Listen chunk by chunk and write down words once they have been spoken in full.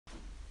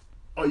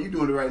Oh, you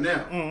doing it right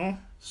now? Mm-hmm.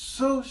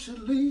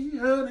 Socially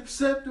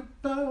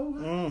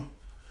unacceptable.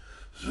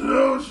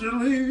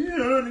 Socially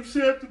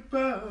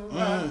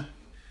unacceptable.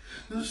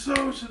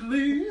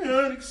 Socially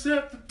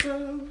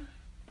unacceptable.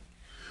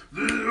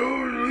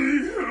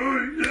 Socially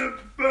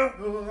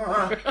unacceptable.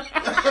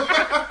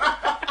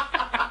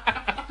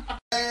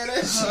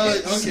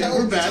 Okay,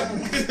 we're back.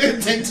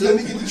 Take two. Let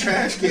me get the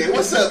trash can.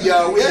 What's up,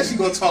 y'all? We actually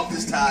gonna talk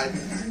this time.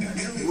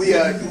 We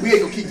ain't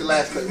gonna keep the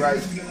last clip, right?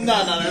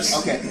 No, that's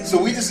okay.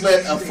 So we just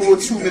let a full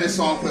 2-minute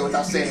song play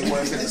without saying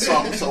words, and the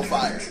song was so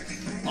fire.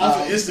 Off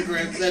of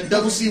Instagram, that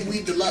Double C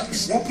Weed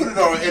Deluxe. We'll put it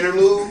on an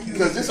interlude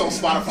because this on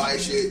Spotify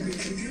shit.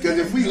 Because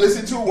if we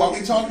listen to it while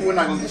we talking, we're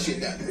not gonna get shit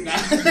done.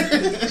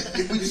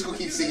 We just gonna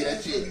keep singing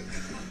that shit.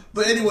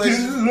 But anyways,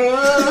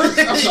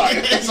 I'm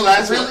sorry. That's the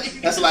last one.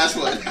 That's the last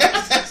one.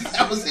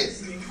 That was it.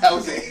 That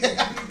was it.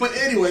 But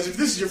anyways, if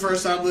this is your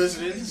first time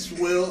listening, this is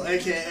Will,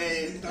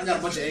 aka I got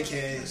a bunch of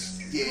AKAs.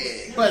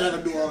 Yeah. But I'm not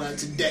gonna do all that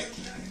today.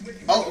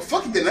 Oh,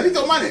 fuck it then. Let me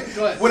throw mine in.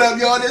 Go ahead. What up,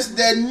 y'all? This is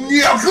that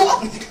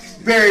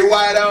nigga, Barry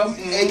Whiteout,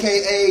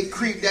 aka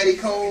Creep Daddy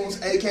Combs,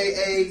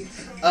 aka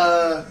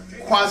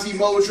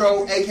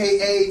Quasimodo,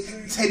 aka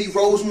Teddy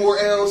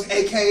Rosemore Els,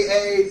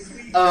 aka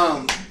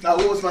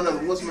what's my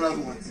other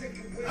one?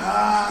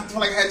 I feel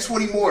like I had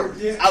 20 more.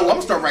 Yeah. I'm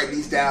gonna start writing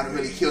these down and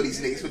really kill these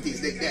niggas with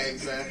these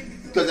nicknames, man.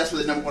 Because that's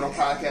what the #1 on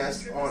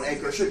podcast on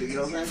Anchor should do, you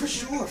know what I'm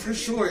saying? For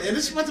sure. And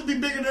it's about to be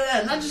bigger than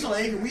that. Not just on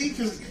Anchor,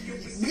 because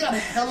we got a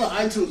hella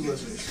iTunes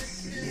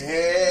listeners.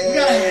 Yeah. We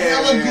got a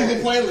hella Google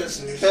Play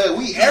listeners.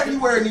 We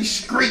everywhere in these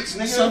streets,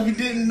 nigga. So if you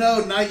didn't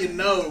know, now you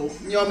know.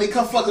 You know what I mean?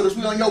 Come fuck with us.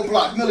 We on your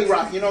block, Millie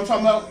Rock. You know what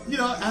I'm talking about? You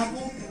know,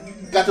 Apple.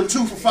 Got them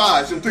 2 for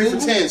 5s, them 3 for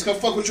 10s. Come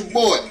fuck with your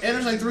boy. And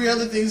there's like 3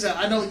 other things that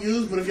I don't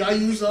use, but if y'all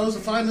use those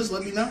and find us,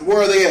 let me know.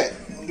 Where are they at?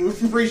 We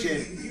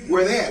appreciate it.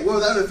 Where are they at? What are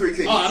the other 3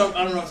 things? Oh, I don't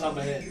know off the top of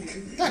my head.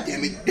 God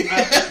damn it.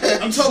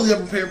 I'm totally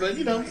unprepared, but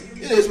you know.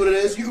 It is what it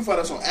is. You can find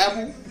us on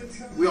Apple.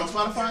 We on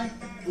Spotify?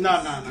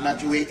 No.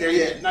 Not you ain't there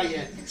yet? Not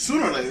yet.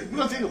 Sooner or later. We're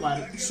gonna think about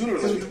it. Sooner or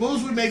later. Because with the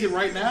moves we're making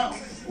right now.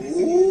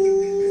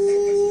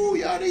 Ooh,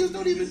 y'all niggas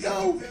don't even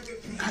know.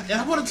 And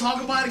I want to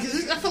talk about it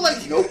because I feel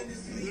like. Nope.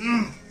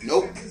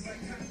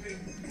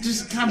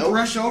 Just kind of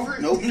brush over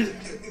it? Nope.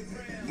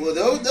 Well,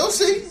 they'll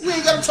see. We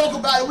ain't got to talk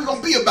about it. We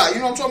gonna be about it.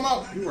 You know what I'm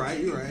talking about?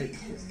 You're right.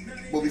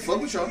 But we fuck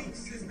with y'all.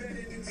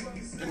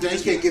 And they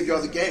just can't give y'all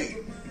the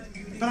game.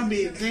 But I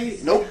mean, they...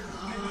 Nope.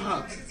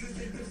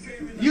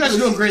 You guys are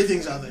doing great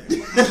things out there.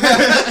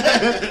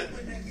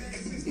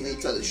 You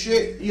ain't telling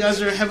shit. You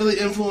guys are heavily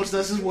influenced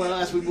us as well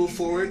as we move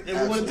forward. And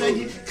we want to thank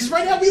you. Because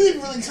right now, we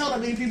didn't really tell that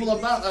many people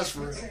about us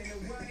for real.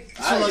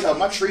 I didn't tell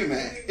my tree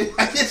man.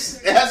 That's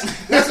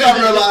when I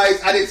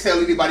realized I didn't tell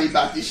anybody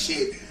about this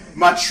shit.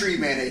 My tree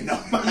man ain't know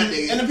my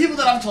name. And the people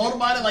that I've told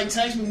about it, like,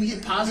 text me, we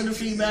get positive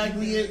feedback,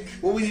 we get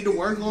what we need to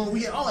work on,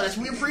 we get all of that.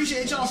 So we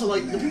appreciate y'all. So,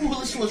 like, the people who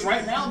listen to us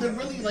right now, they're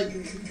really, like,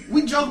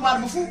 we joke about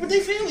it before, but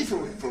they family for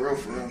real.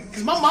 For real.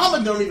 Because my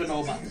mama don't even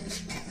know about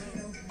this.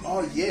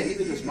 Oh, yeah,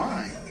 neither does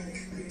mine.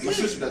 My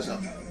sister does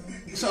something.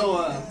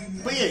 So,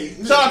 but yeah.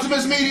 Shout out to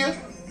Miss Media.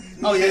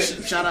 Oh, yeah,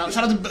 shout out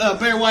to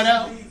Barry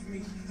Whiteout.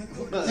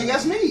 I think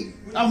that's me.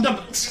 I'm done.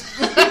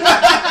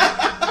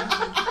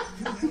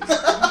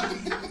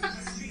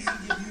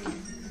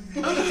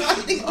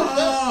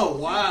 Oh,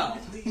 wow.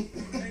 Can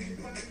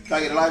I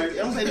get a lighter?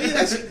 I'm saying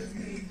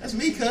that's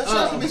me, cuz. Shout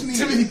out to Miss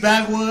Media. Timothy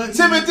Backwoods.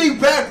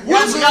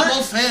 Yes, we got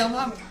both fam.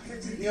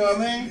 You know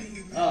what I mean?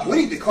 We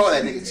need to call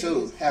that nigga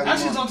too. I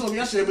actually talked to him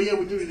yesterday, but yeah,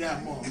 we do need to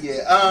have him on.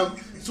 Yeah.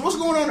 So what's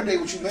going on today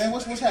with you, man?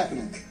 What's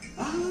happening?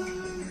 I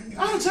don't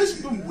know.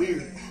 It's been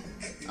weird.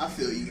 I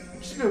feel you.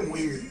 It's been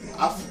weird.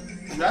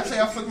 Did I say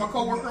I flicked my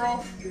coworker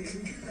off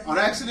on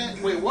accident?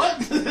 Wait, what?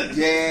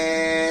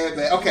 Yeah,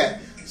 man. Okay.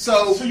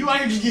 So you out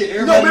here just get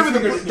everybody? No,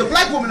 remember the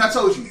black woman I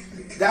told you?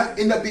 That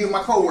ended up being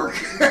my coworker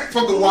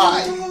from the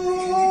Y.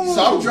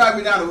 So I'm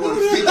driving down the road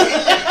 50.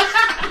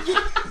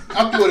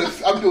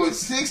 I'm doing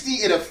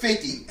 60 and a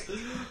 50.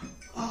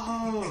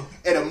 Oh.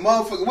 And a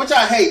motherfucker, which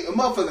I hate, a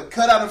motherfucker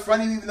cut out in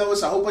front of you even though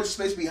it's a whole bunch of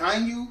space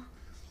behind you.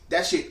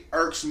 That shit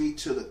irks me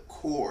to the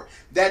core.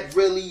 That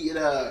really,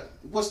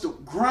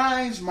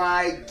 grinds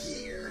my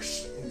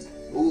gears.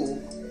 Ooh,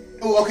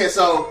 okay,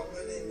 so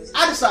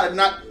I decided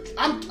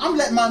I'm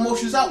letting my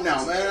emotions out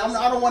now, man.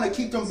 I don't want to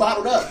keep them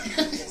bottled up.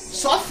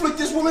 So I flicked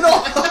this woman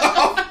off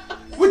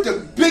with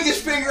the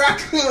biggest finger I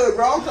could,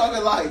 bro. I'm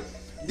talking like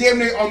damn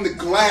near on the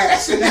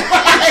glass.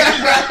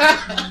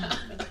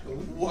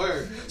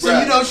 Word. So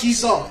you know she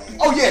saw it.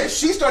 Oh yeah,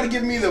 she started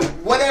giving me the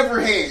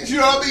whatever hands. You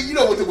know what I mean? You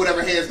know what the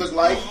whatever hands look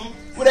like.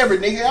 Whatever,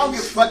 nigga. I don't give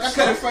a fuck. I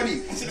cut in front of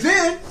you.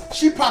 Then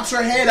she pops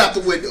her head out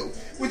the window.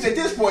 Which at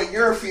this point,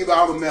 you're a female,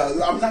 I'm a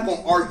male. I'm not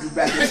gonna argue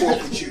back and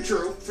forth with you.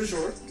 True, for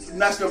sure.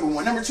 That's number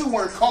one. Number two,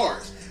 we're in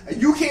cars.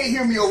 You can't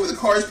hear me over the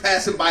cars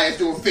passing by us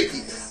doing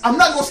 50. I'm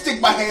not gonna stick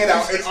my hand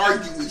out and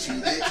argue with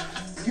you, bitch.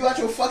 You out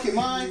your fucking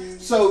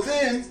mind? So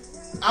then,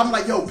 I'm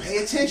like, yo, pay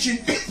attention.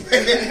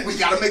 We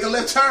gotta make a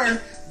left turn.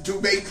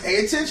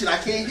 Pay attention. I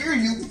can't hear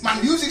you. My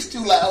music's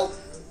too loud.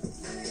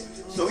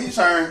 So we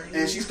turn,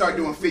 and she start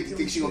doing 50,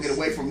 think she gonna get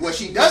away from me. What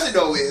she doesn't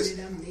know is,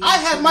 I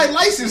have my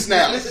license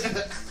now.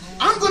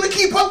 I'm gonna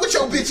keep up with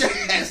your bitch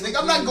ass, nigga.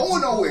 I'm not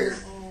going nowhere.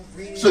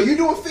 So you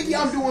doing 50,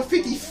 I'm doing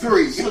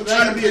 53. So I'm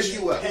trying to piss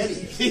you up.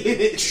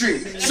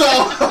 Extreme. So,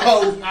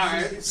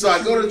 alright. So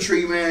I go to the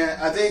tree, man.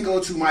 I then go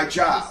to my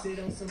job.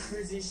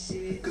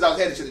 Because I was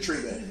headed to the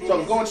tree, man. So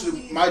I'm going to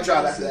my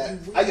job after that.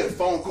 I get a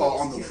phone call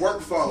on the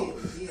work phone.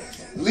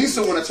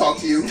 Lisa want to talk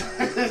to you.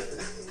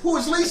 Who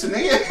is Lisa,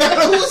 nigga?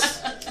 Who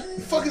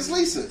the fuck is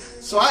Lisa?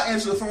 So I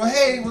answer the phone.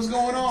 Hey, what's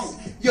going on?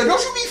 Yo,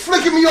 don't you be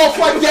flicking me off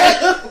like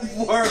that.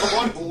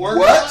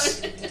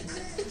 What?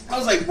 I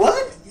was like,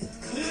 what?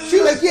 She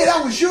was like, yeah,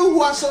 that was you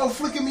who I saw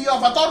flicking me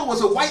off. I thought it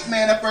was a white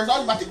man at first. I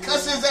was about to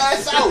cuss his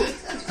ass out.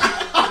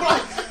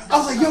 I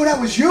was like, yo, that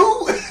was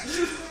you?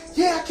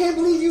 Yeah, I can't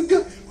believe you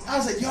do. I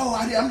was like, yo,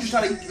 I'm just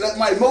trying to let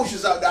my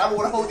emotions out there. I don't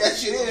want to hold that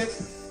shit in.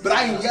 But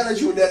I ain't yell at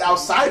you that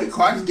outside the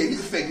car. I just gave you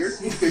the finger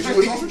because you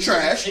was on some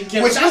trash.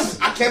 Which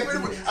I kept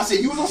it. I said,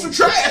 you was on some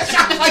trash.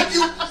 I was like,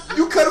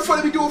 you cut in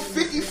front of me doing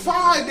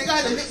 55. Nigga, I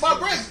had to hit my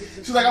brakes. She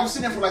was like, I was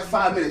sitting there for like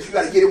 5 minutes. You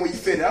got to get in when you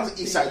fit it. I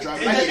was East Side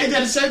driving. And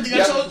then the same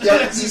thing I told you.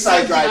 East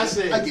Side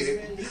driving. I get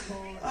it.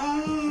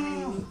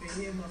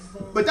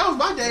 But that was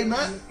my day,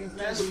 man.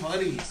 That's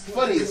funny.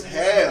 Funny as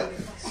hell.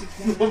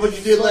 But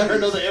you did let her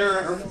know the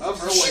error of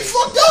her way. She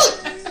fucked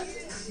up.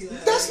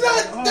 That's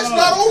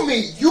not on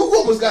me. You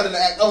almost got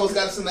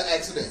us in an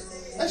accident.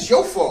 That's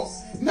your fault.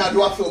 Now,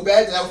 do I feel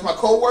bad that was my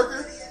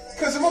coworker?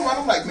 Because in my mind,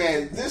 I'm like,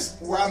 man, this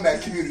where I'm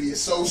at community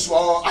is so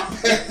small. I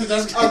was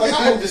like,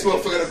 I hope this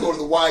motherfucker gonna go to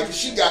the Y because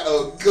she got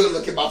a good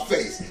look in my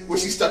face when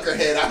she stuck her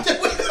head out there.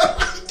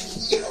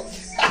 Yo,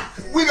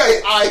 we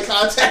made eye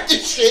contact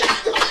and shit.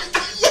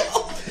 Yo.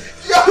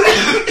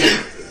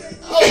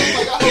 I was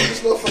like, I hope this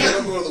motherfucker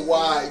don't go to the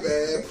Y,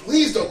 man.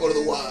 Please don't go to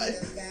the Y.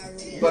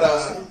 But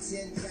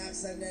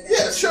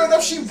yeah, sure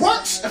enough, she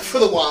works for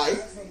the Y.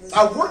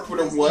 I worked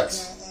with her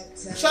once.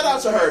 Shout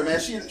out to her, man.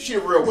 She a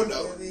real one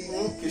though.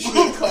 Cause she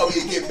didn't call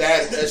me and get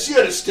mad at that. She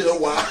understood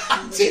why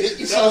I did it.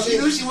 You know, she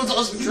knew she was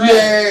on some trash.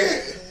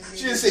 Yeah.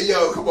 She didn't say,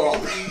 "Yo, come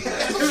on."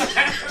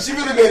 She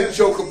really made a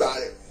joke about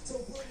it.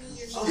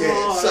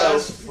 Yeah, so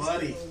that's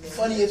funny.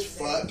 Funny as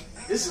fuck.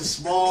 This is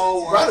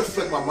small world. I had to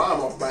flick my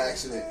mom off by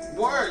accident.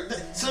 Word.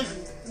 So,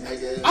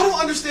 nigga. I don't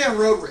understand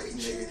road rage.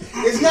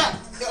 Nigga. It's not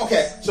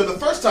okay. So the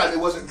first time it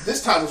wasn't.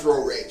 This time was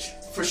road rage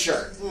for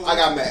sure. I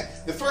got mad.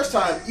 The first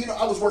time,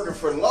 I was working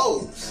for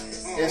Lowe's,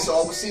 and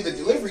so I would see the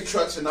delivery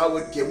trucks, and I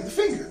would give them the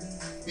finger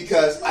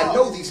because I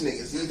know these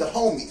niggas, these the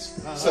homies.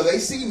 So they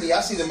see me,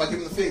 I see them, I give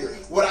them the finger.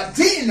 What I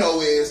didn't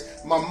know is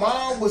my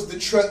mom was the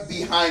truck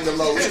behind the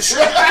Lowe's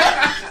truck.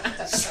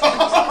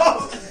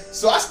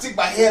 So I stick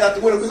my head out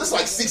the window because it's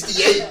like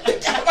 68.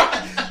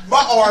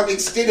 My arm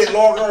extended,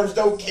 long arms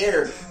don't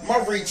care. My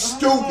reach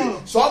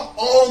stupid. So I'm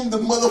on the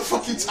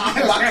motherfucking top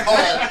of my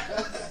car.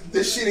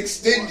 The shit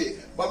extended.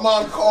 My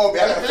mom called me.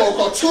 I got a phone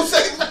call 2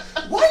 seconds.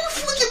 Why are you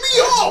flicking me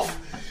off?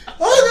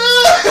 I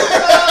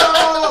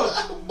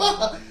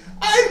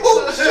don't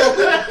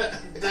know.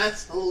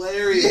 That's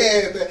hilarious.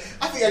 Yeah, man.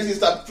 I think I need to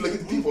stop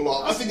flicking people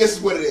off. I think this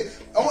is what it is.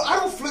 I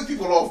don't flick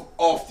people off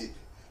often.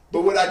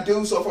 But what I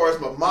do so far is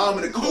my mom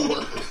and a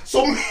coworker.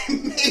 So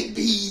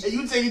maybe. And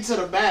you take it to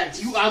the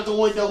max. You out the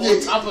window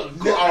on top of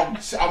the car.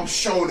 I'm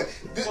showing it.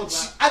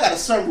 I got a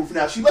sunroof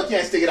now. She lucky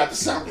I stick it out the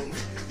sunroof.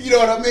 You know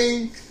what I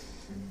mean?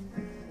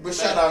 But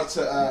shout out to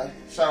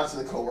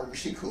the coworker.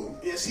 She cool.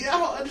 Yeah. See, I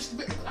don't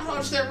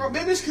understand.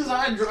 Maybe it's because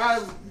I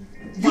drive.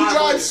 You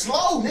drive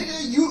slow,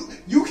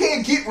 nigga. You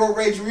can't get road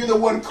rage. You're the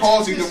one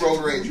causing the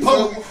road rage.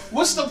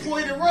 What's the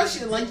point in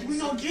rushing? Like, we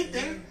don't get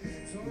there.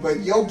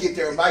 But you'll get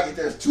there. If I get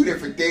there, it's 2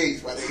 different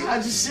days, my nigga.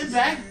 I just sit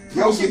back.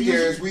 You'll get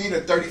there as we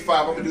either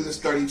 35. I'm gonna do this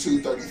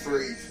 32,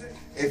 33.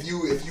 If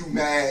you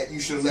mad,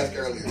 you should have left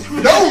earlier.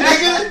 No,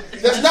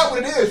 nigga, that's not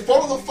what it is.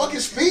 Follow the fucking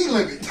speed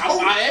limit.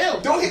 I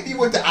am. Don't hit me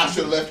with the I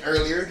should have left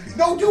earlier.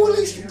 No, do at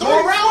least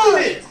go around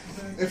it.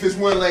 If it's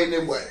one lane,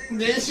 then what?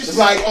 It's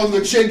like on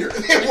the gender.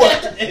 Then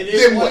what?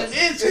 Then what?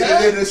 And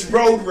then it's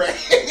road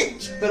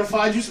rage. Better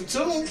find you some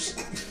tunes.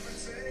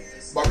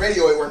 My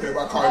radio ain't working in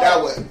my car.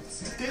 That way.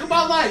 Think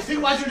about life. Think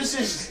about your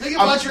decisions. Think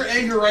about your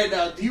anger right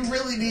now. Do you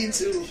really need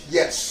to?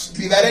 Yes.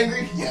 Be that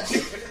angry? Yes.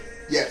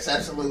 Yes,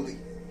 absolutely.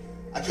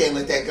 I can't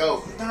let that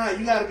go. Nah,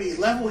 you gotta be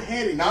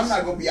level-headed. Now I'm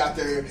not gonna be out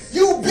there,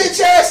 you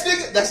bitch ass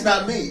nigga. That's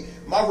not me.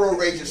 My road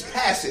rage is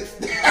passive.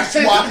 That's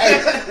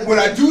why when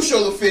I do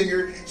show the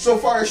finger, so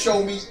far as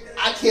show me,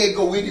 I can't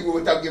go anywhere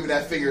without giving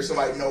that finger to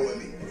somebody knowing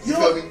me. You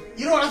know me?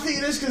 You know what I think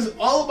it is? Because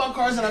all of my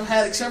cars that I've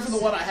had, except for the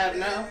one I have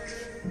now,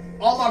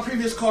 all my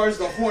previous cars,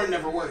 the horn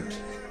never worked.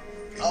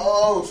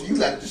 Oh, so you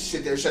gotta just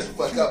sit there and shut the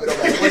fuck up. It don't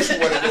matter what you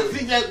want to do. I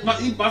think that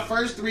my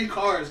first 3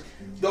 cars,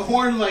 the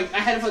horn, like, I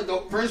had it for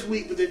the first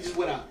week, but then it just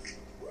went out.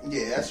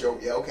 Yeah, that's your,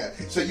 yeah, okay.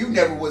 So you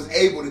never was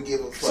able to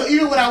give a fuck. So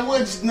even when I would,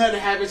 just nothing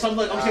happened. So I'm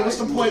like, okay, what's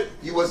the point?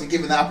 You wasn't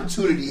given the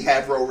opportunity to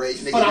have road rage.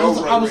 Nigga, but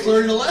I was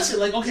learning a lesson.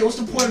 Like, okay, what's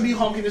the point of me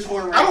honking this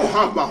horn right now? I don't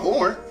honk my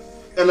horn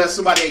unless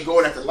somebody ain't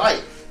going at the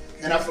light.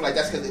 And I feel like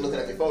that's because they looking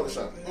at their phone or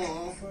something.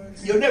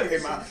 You'll never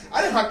hear my...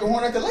 I didn't honk the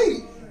horn at the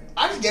lady.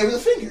 I just gave her the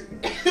finger.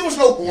 There was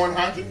no horn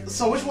honking.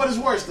 So which one is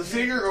worse, the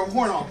finger or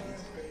horn honking?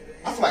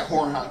 I feel like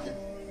horn honking.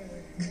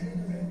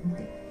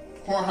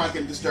 Horn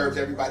honking disturbs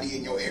everybody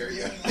in your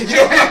area. You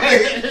know what I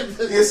mean?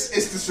 It's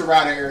the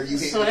surrounding area. You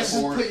hit So with that's the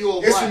just horn. put you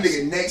on It's the blast.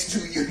 nigga next to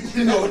you.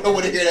 You don't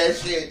want to hear that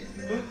shit.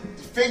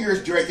 The finger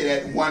is directed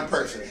at one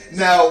person.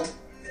 Now,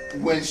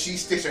 when she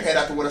sticks her head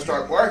out the window and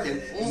start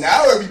barking,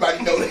 now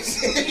everybody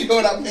notices. You know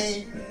what I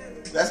mean?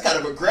 That's kind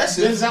of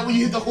aggressive. Is that when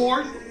you hit the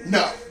horn?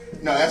 No,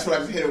 that's what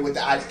I'm hitting with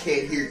the I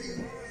can't hear you.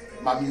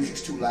 My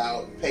music's too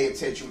loud. Pay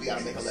attention. We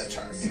gotta make a left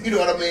turn. You know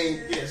what I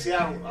mean? Yeah, see,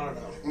 I don't know.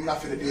 I'm not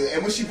finna do it.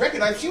 And when she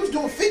recognized, she was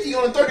doing 50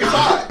 on a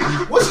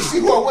 35. Once she see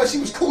who I was, she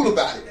was cool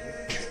about it.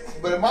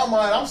 But in my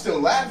mind, I'm still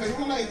laughing.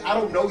 I'm like, I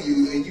don't know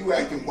you, and you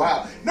acting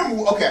wild.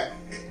 Okay,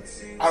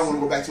 I don't want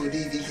to go back to a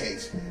DV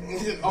case.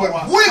 But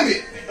wow.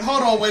 women!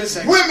 Hold on, wait a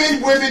second.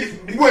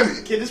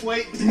 Women! Can this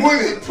wait?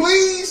 Women,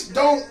 please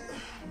don't...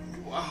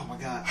 Oh my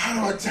God.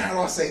 How do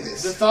I say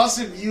this? The thoughts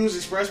and views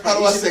expressed by How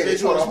do I each say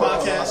this? individual on this Hold on.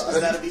 podcast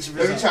is that of each Let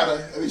me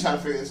individual. try to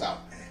figure this out.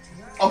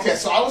 Okay,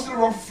 so I was in the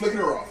wrong for flicking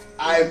her off.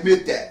 I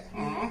admit that.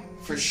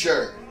 For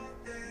sure.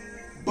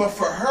 But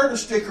for her to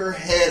stick her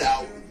head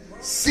out,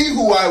 see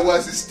who I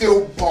was, and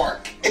still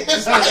bark.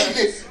 It's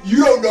like,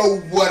 you don't know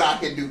what I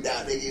can do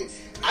now, nigga.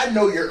 I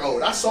know you're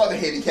old. I saw the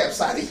handicap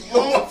sign of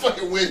your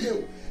fucking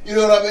window. You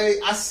know what I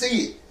mean? I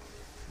see it.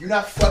 You're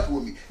not fucking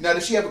with me. Now,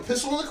 does she have a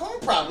pistol in the car?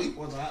 Probably.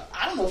 What's that?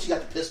 I don't know if she got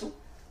the pistol.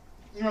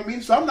 You know what I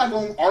mean? So I'm not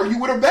going to argue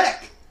with her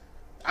back.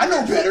 I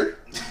know better.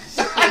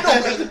 I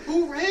know better.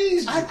 Who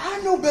raised you?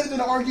 I know better than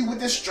to argue with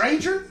this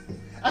stranger.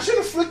 I should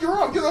have flicked her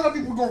off. You know how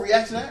people are going to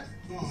react to that?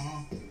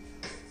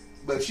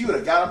 But if she would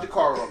have got out the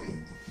car on me,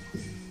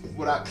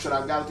 should I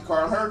have got out the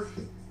car on her?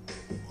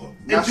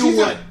 And do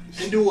what?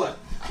 And do what?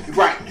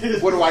 Right.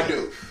 What do I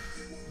do?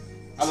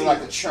 I look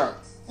like a chump.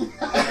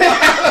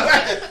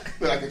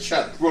 Look like a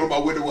chump. Rolling my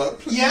window up.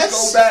 Please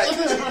Yes. go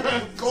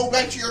back. Go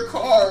back to your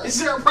car. Is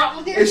there a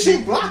problem here? And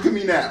she blocking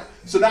me now.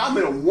 So now I'm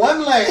in a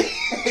one lane.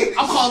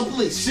 I'm calling the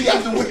police. She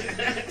got the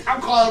window.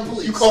 I'm calling the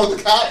police. You calling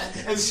the cop?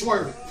 And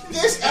swerving.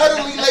 This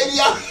elderly lady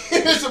out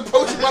here is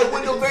approaching my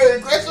window very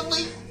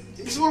aggressively.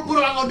 So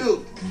what am I gonna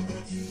do?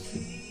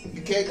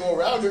 You can't go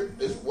around her.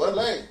 It's one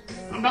lane.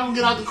 I'm not gonna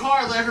get out the car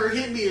and let her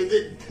hit me. And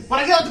then, when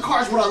I get out the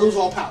car is when I lose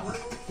all power.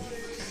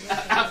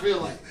 I feel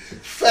like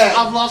Fact.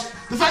 I've lost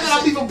the fact that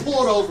I'm even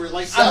pulled over.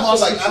 Like So I've I feel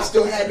lost like I control.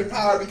 still had the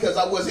power because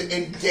I wasn't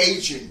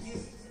engaging.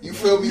 You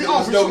feel me? There Oh,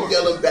 was for no sure.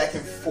 yelling back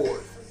and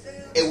forth.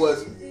 It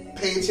was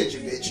pay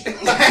attention, bitch.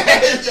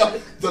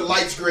 The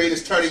light's green,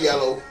 it's turning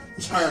yellow.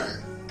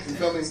 Turn. You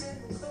feel me?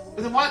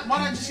 But then why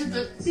not just hit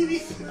the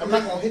beep? I'm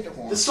not gonna hit the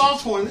horn. The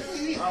soft horn?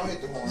 I don't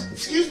hit the horn.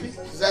 Excuse me.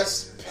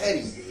 That's petty.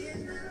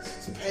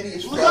 It's petty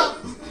as Look fuck.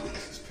 up.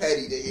 It's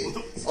petty,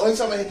 nigga. Only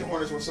time I hit the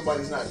horn is when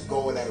somebody's not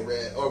going at a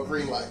red or a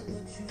green light.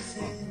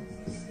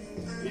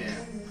 Yeah.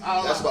 I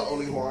don't That's know. my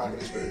only horn I can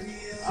experience.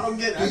 I don't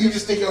get Do it. you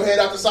just stick your head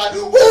out the side?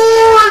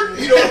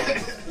 Horn! You know?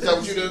 Is that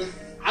what you do?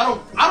 I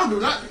don't do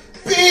nothing.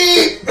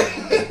 Beep!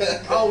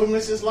 Oh, we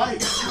missed this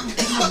light.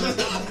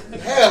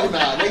 Hell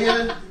nah,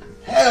 nigga.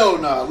 Hell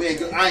nah. We ain't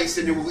go- I ain't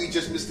sitting there when we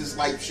just missed this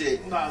light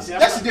shit. Nah, see,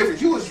 That's the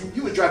difference. You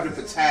was driving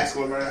for task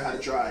going learning how to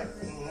drive.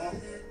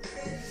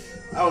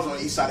 I was on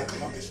the east side of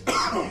Columbus.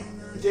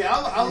 Yeah,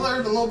 I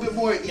learned a little bit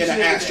more In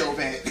an Astro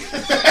van.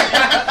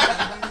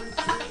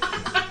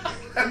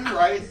 You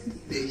right.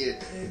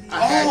 Nigga.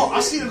 I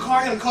see the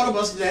car hit a Coda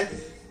bus today.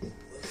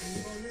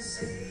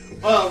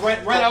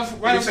 Right out.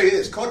 Let me tell you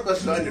this. Coda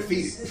buses are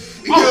undefeated.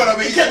 You know what I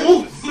mean? It kept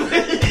moving.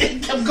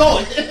 It kept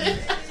going.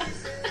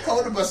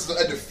 Coda buses are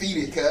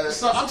undefeated, cuz.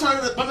 So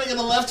I'm making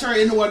a left turn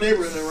into our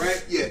neighborhood,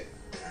 right? Yeah.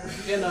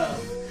 And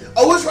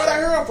Oh, it's right out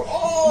here.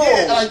 Oh.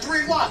 yeah, at like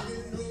 3 o'clock.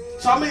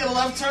 So I'm making a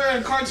left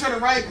turn, car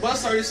turning right,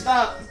 bus already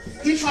stopped.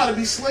 He tried to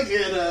be slick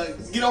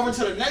and get over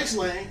to the next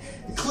lane.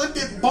 Clipped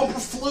it, bumper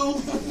flew.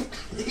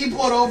 He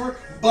pulled over,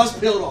 bus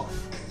peeled off.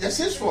 That's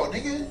his fault,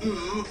 nigga.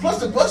 Plus,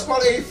 the bus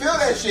probably ain't feel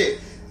that shit.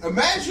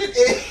 Imagine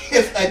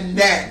if a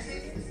gnat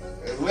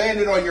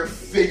landed on your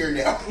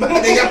fingernail.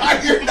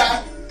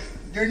 Nigga,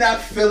 you're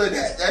not feeling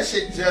that. That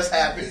shit just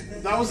happened.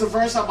 That was the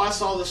first time I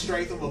saw the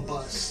strength of a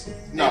bus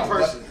in No,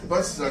 person.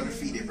 bus is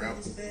undefeated, bro.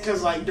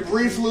 Because, like,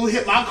 debris flew,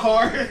 hit my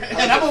car,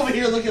 and I'm over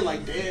here looking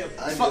like, damn,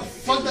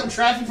 fucked up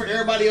traffic for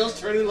everybody else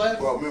turning left.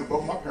 Well, remember,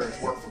 both my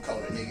parents work for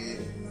color, nigga.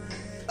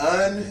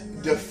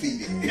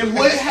 Undefeated. And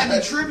what had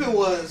me tripping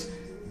was,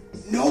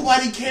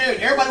 nobody cared.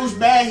 Everybody was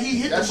mad he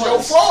hit That's the your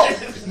bus.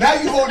 fault. Now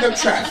you holding up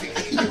traffic.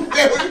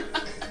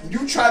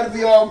 You try to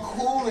be all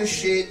cool and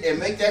shit and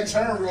make that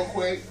turn real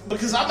quick.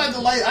 Because I'm at the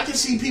light, I can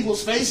see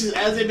people's faces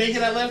as they making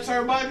that left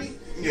turn by me.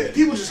 Yeah.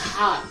 People just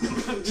hot.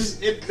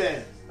 Just, it's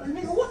bad. Like,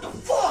 nigga, what the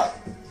fuck?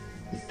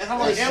 And I'm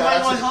like, Shout everybody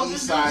out want to to help the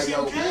this east dude? side, Is he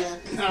yo,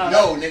 okay? man.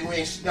 No, nigga, we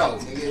ain't. No,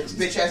 nigga,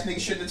 bitch ass nigga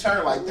shouldn't have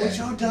turned like With that.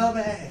 your dumb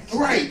ass.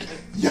 Right.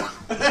 Yeah.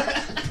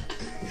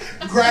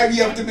 Grab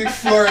you up to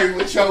McFlurry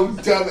with your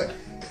dumb ass.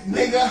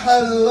 Nigga,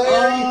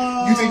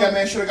 hilarious. You think that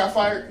man should have got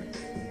fired?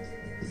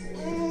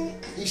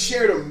 He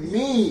shared a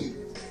meme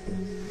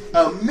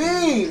A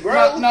meme,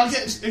 bro. Now, in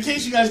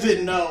case you guys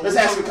didn't know, let's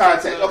add some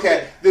context.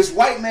 Okay, this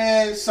white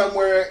man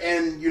somewhere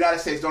in the United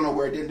States, don't know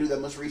where, didn't do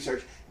that much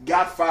research,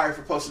 got fired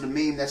for posting a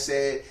meme that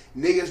said,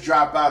 niggas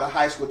drop out of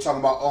high school talking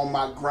about on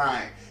my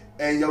grind.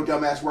 And yo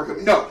dumbass work up.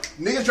 No,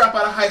 niggas drop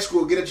out of high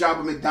school, get a job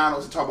at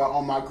McDonald's and talk about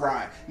on my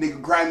grind. Nigga,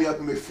 grind me up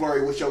in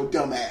McFlurry with your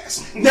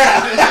dumbass.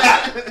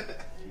 Nah.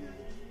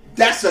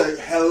 That's a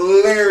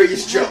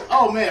hilarious joke.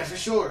 Oh man, for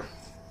sure.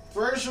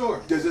 For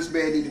sure. Does this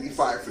man need to be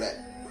fired for that?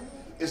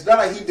 It's not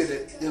like he did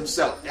it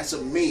himself. That's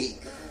a meme.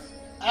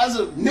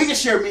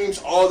 Niggas share memes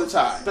all the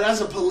time. But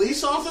as a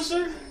police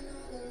officer,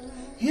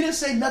 he didn't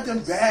say nothing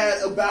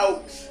bad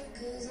about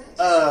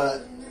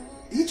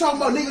he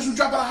talking about niggas who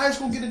drop out of high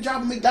school get a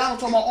job at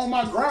McDonald's talking about on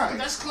my grind.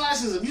 But that's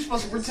classism. You're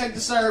supposed to protect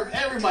and serve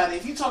everybody.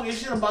 If you talking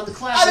shit about the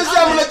class, I just said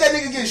I'm gonna let that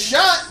nigga get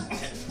shot.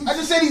 I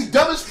just said he's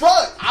dumb as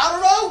fuck. I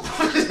don't know.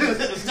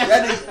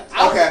 That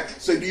nigga, okay,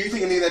 so do you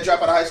think a nigga that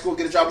drop out of high school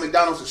get a job at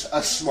McDonald's is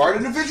a smart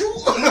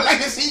individual? Like,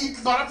 is he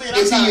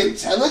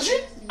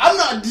intelligent? I'm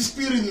not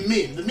disputing the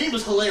meme. The meme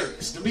is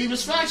hilarious. The meme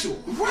is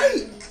factual.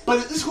 Right.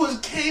 But this is where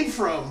it came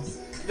from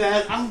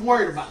that I'm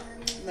worried about.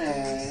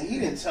 Man, he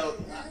didn't tell.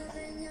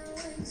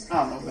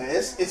 I don't know, man.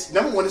 It's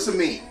number one, it's a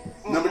meme.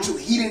 Mm-hmm. Number two,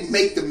 he didn't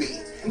make the meme.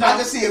 No. I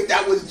can see if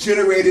that was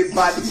generated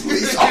by the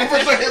police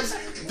officer.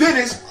 Then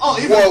it's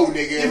whoa,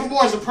 nigga. Even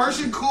more as a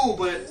person, cool,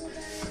 but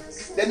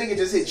that nigga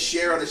just hit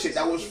share on the shit.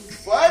 That was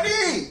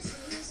funny.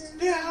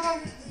 Yeah.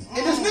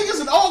 And there's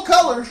niggas in all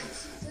color.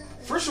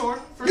 For sure.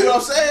 You know what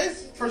I'm saying?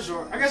 For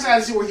sure. I guess I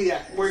gotta see where he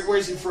at.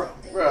 Where's he from?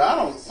 Bro, I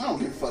don't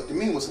give a fuck. The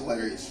meme was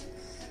hilarious.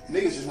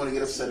 Niggas just want to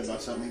get upset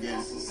about something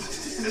again.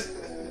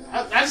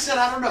 I said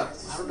I don't know.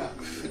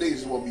 The niggas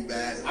just want to be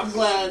bad. I'm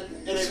glad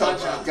it ain't my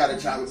job. Got a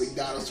job at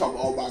McDonald's talking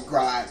all about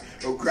grind.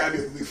 Don't grab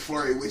your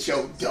McFlurry with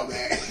your dumb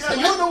ass. Yeah,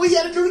 you don't know what he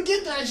had to do to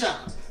get that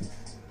job.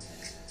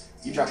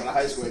 You dropping out of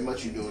high school, ain't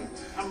much you doing.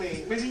 I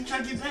mean, maybe you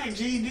trying to get back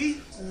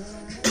GED.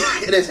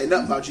 It didn't say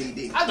nothing about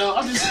GED. I know.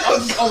 I'm just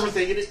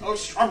overthinking it.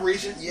 I'm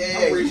reaching.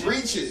 Yeah, I'm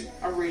reaching.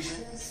 I'm reaching.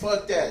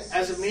 Fuck that.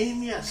 As a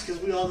meme, yes,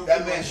 because we all know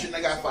that man shouldn't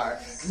have got fired.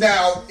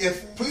 Now,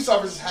 if police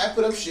officers have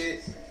put up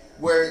shit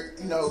where,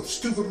 you know,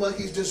 stupid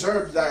monkeys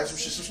deserve to die, some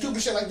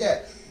stupid shit like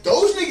that,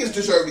 those niggas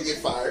deserve to get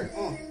fired.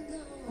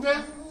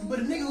 Yeah. But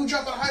a nigga who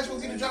dropped out of high school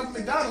and get a job at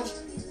McDonald's,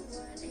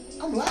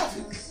 I'm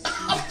laughing.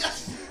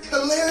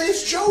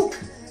 Hilarious joke.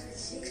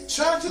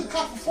 Shout out to the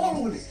cop for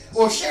following it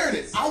or sharing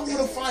it. I want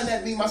to find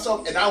that meme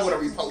myself and I want to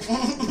repost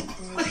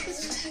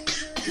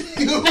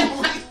it.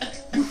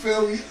 You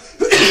feel me?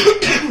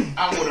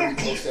 I want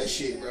to repost that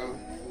shit, bro.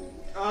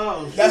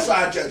 Oh, that's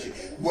how I judge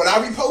it. Would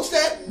I repost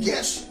that?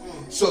 Yes.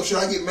 So should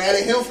I get mad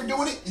at him for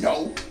doing it?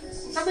 No.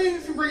 I mean,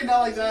 if you bring it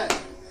out like that,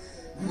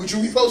 would you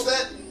repost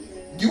that?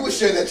 You would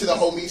share that to the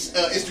homies'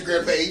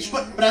 Instagram page.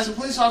 But as a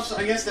police officer,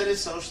 I guess that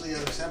is socially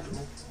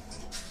unacceptable.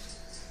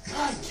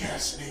 I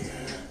guess,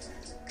 nigga.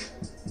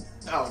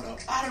 I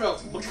don't know.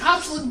 But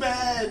cops look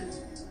bad.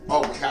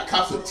 Oh my god,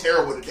 cops look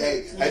terrible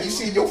today. Have you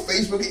seen your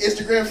Facebook and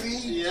Instagram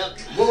feed? Yep.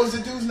 What was the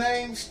dude's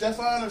name?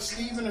 Stefan or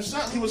Steven or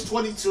something? He was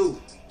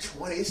 22.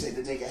 20. They said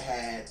the nigga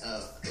had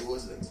it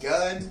was a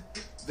gun,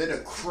 then a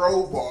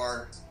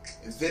crowbar,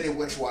 and then it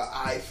went to an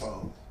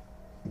iPhone.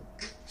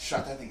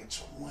 Shot that nigga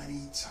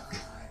 20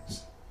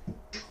 times.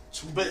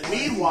 But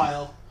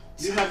meanwhile,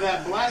 you have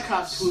that black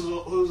cop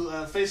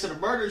who's facing a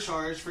murder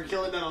charge for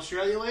killing that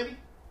Australian lady.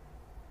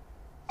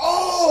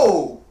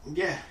 Oh!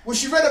 Yeah. When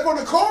she ran up on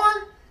the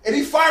car and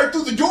he fired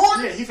through the door?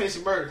 Yeah, he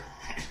facing murder.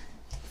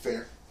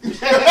 Fair.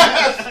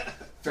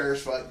 Fair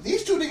as fuck.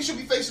 These two niggas should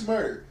be facing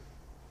murder.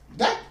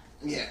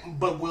 Yeah.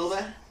 But will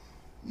they?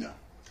 No.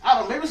 I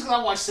don't know. Maybe it's because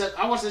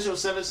I watched that show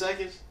 7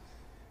 Seconds,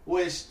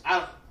 which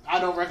I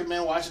don't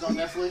recommend watching on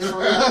Netflix for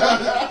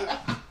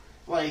real.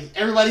 Like,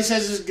 everybody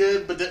says it's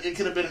good, but it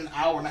could have been an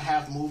hour and a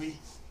half movie.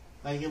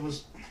 Like, it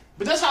was...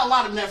 But that's how a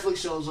lot of Netflix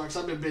shows are, because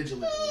I've been binging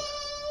lately.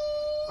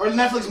 Or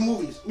Netflix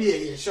movies.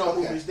 Yeah,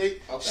 movies.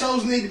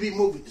 Shows need to be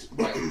movies.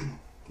 Right.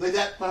 Like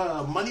that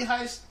Money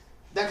Heist,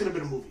 that could have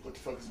been a movie. What the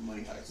fuck is the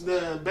Money Heist?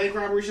 The bank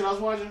robbery shit I was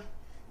watching.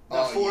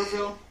 That Ford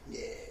film.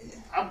 Yeah.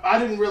 I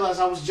didn't realize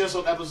I was just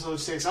on episode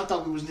 6. I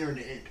thought we was nearing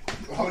the end.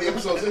 How many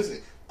episodes is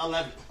it?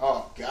 11.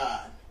 Oh,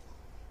 God.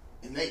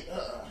 And they,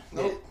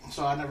 nope.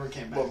 So I never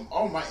came back. But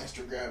on my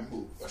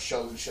Instagram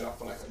shows and shit, I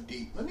feel like I'm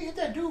deep. Let me hit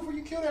that dude before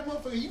you kill that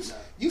motherfucker.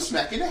 You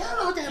smacking the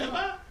hell out of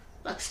that.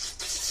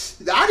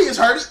 The audience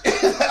heard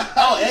it.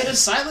 Oh, and it's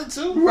silent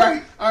too?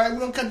 Right. Alright, we're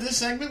gonna cut this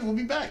segment. We'll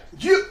be back.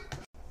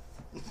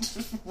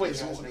 Wait,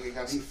 so this nigga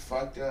got me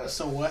fucked up.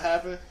 So what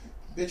happened?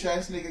 Bitch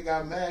ass nigga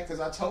got mad because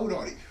I told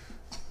on him.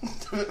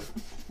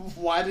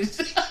 Why did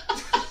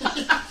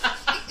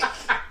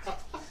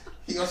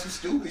he on some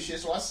stupid shit,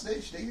 so I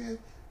snitched, nigga.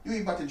 You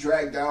ain't about to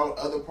drag down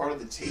other part of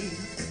the team.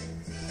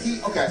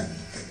 Okay,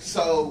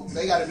 so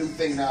they got a new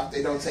thing now. If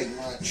they don't take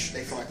lunch,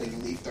 they feel like they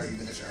can leave 30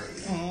 minutes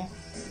early. Mm-hmm.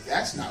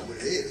 That's not what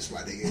it is,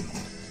 my nigga.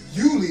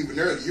 You leaving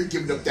early, you're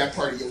giving up that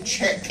part of your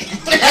check.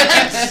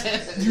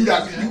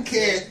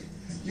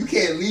 You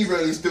can't leave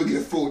early and still get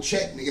a full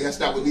check, nigga. That's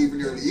not what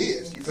leaving early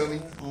is. You feel me?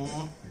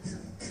 Mm-hmm.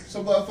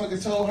 Some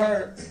motherfucker told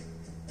her,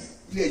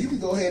 yeah, you can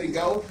go ahead and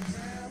go.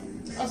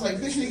 I was like,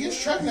 bitch, nigga,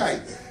 it's truck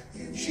night.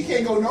 She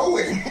can't go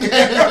nowhere.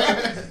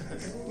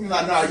 I'm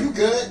like, nah, you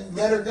good?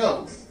 Let her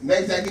go.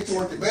 Next day I get to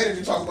work, the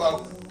manager talk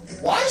about,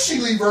 why did she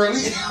leave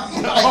early?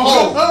 I'm like,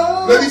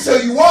 oh, let me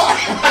tell you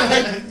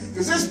why.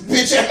 Because this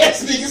bitch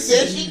ass nigga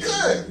said she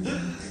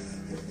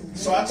could.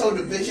 So I told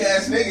the bitch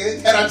ass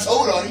nigga that I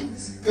told on him,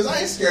 because I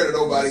ain't scared of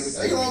nobody.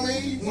 You know what I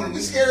mean? What are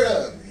we scared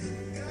of?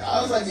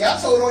 I was like, yeah,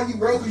 I told on you,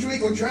 bro, because you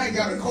ain't going to drag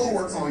out a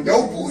co-worker on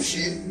your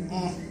bullshit.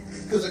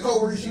 Because the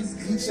co-worker, she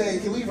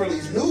said, can leave early.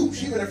 It's new.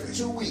 She been there for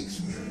 2 weeks.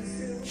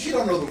 She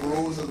don't know the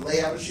rules of the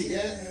layout of shit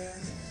yet.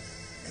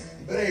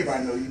 But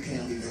everybody know you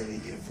can't leave early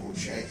and get a full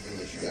check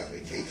unless you got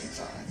vacation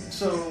time.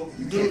 So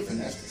you can't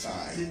finesse the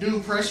time. Did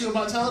dude press you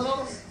about telling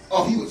on him?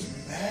 Oh, he was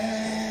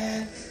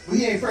mad. But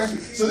he ain't pressed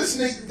me. So this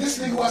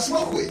nigga who I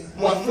smoke with,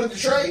 who I flip the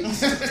tray.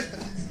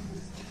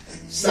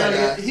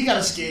 He got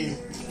a scheme.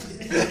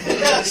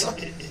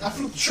 I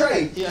flipped the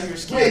tray. Yeah, you're We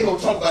scared. ain't gonna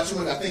talk about too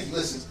much. I think he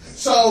listens.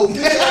 So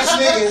this ass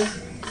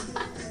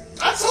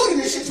nigga, I told him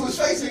this shit to his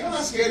face. Nigga, I'm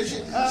not scared of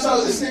shit.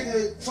 So this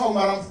nigga told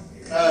me about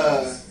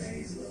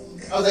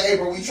I was like, hey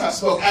bro, when you trying to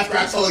smoke? After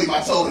I told him,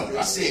 I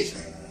said,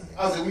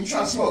 I was like, when you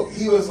trying to smoke?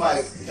 He was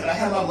like, can I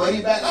have my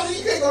money back? I mean,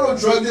 you can't go to a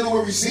drug dealer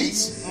with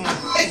receipts. I'm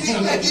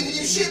not giving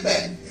you shit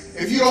back.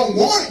 If you don't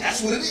want it,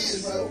 that's what it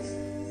is, bro.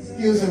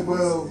 He was like,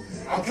 well,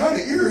 I'm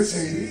kind of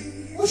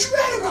irritated. What you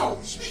mad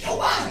about? Speak your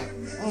mind.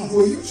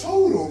 Well, you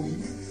told on me,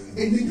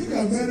 and then you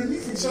got mad at me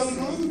for telling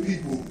other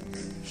people.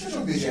 Shut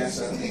your bitch ass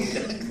up,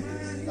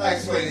 nigga. I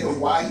explained to him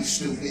why he's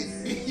stupid.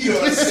 You know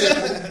what I'm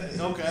saying?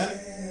 Okay.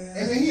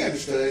 And then he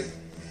understood.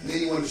 Then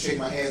he wanted to shake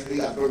my hands, but he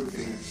got burger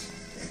fingers.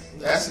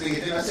 That's the nigga.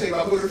 Didn't I tell you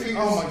about burger fingers?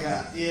 Oh my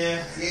god.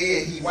 Yeah. Yeah,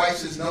 he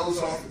wipes his nose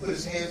off and put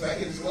his hands back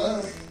in his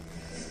glove.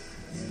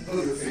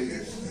 Burger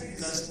fingers.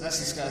 That's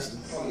disgusting.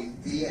 Holy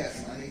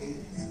BF, my nigga.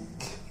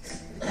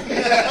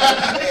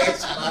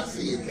 That's my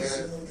fear,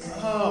 man.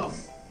 Oh.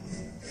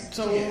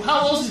 So,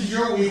 how else is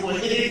your week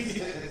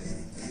waiting?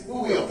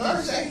 Who we on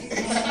Thursday?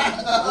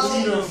 Was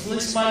you to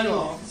flick somebody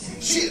off?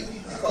 Shit.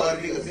 I called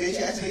a nigga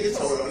bitch ass nigga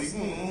told on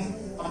him.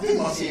 I'm thinking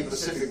about seeing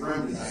Pacific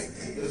Rim tonight.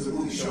 There's a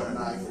movie show at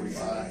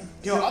 9:45.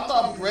 Yo, I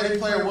thought Ready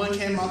Player One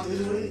came out this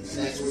week.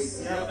 Next week.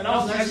 Yeah, and I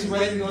was actually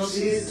ready to go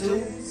see it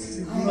too.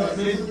 But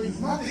basically,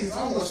 My thing is, I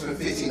almost spent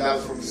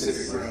 $15 for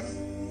Pacific Rim.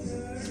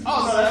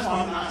 oh no, that's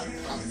fine. Not.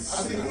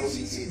 I think I'm gonna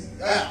see it.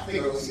 I think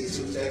I'm gonna see it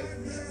Tuesday.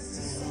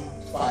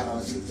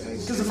 $5 Tuesday.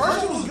 Because the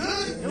first one was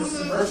good. It was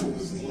The a, first one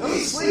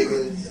was sleep.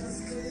 good.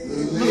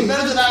 looked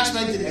better than I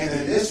expected And it.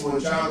 then this one,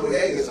 John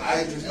Boyega's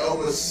Idris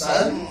Elba's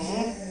son.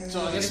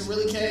 So I guess it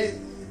really came.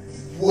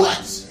 What?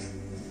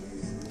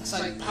 It's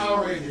like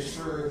Power Rangers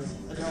for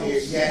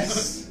adults.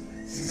 Yes,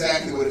 it's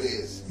exactly what it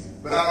is.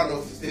 But I don't know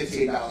if it's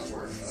 $15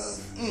 worth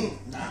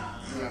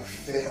of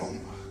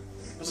film.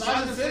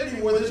 Besides the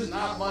 50, where there's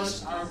not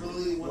much I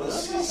really want to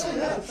Let's see. not say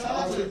that. Shout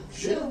out to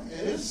Jim.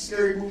 It is a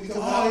scary movie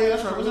coming Oh out. yeah,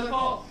 that's right. What's that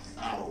called?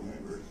 I don't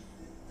remember.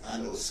 I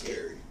know it's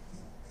scary.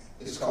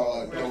 It's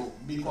called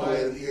Don't Be Be Quiet.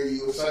 Quiet and Hear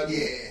You or something.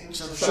 Yeah.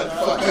 Shut the Shut the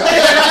fuck fuck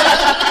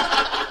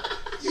up.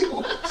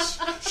 You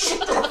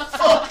shut the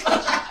fuck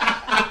up.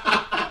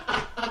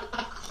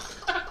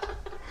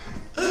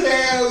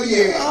 Hell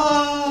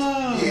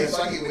yeah. Yeah,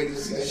 so I can't wait to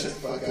see that shut the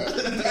fuck up.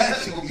 That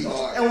shit will be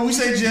hard. And when we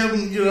say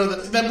Jim, you know,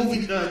 that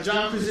movie,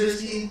 John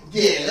Krasinski.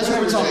 Yeah, That's what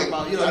we're talking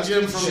about. You know,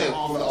 Jim from The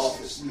Office.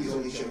 Office. He's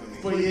only Jim.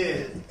 But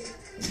yeah.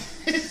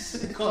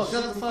 It's called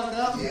Shut the Fuck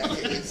Up. Yeah, I can't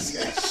wait to see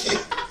that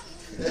shit.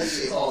 That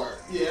shit hard.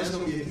 Yeah, that's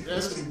gonna be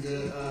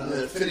good.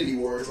 The Infinity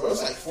Wars, bro.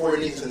 It's like 4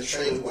 niggas in the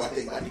trailer who I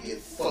think about to get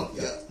fucked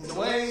up. The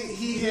way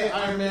he hit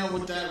Iron Man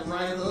with that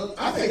right hook.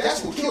 I think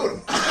that's what killed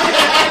him.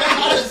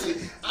 Honestly,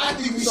 I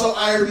think we saw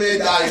Iron Man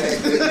die in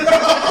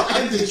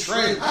that In the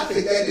trailer. I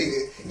think that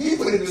nigga, he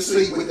put him to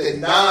sleep with the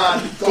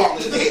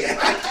non-gauntlet hand.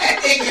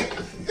 That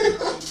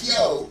nigga,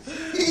 yo,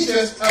 he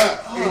just,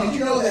 and did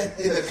you know that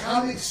in the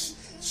comics,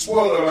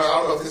 spoiler alert, I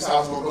don't know if this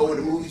house gonna go in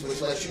the movies, but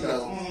to let you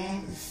know,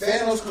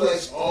 Thanos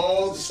collects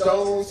all the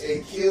stones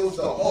and kills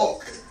the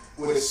Hulk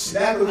with a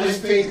snap of his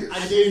fingers.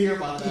 I did hear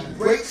about He that.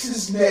 breaks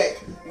his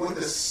neck with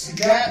a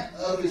snap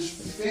of his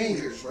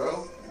fingers,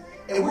 bro.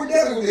 And we're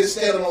never gonna get a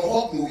standalone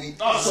Hulk movie,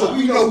 so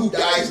we know who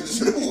dies in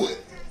this new one.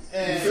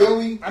 And You feel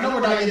me? I know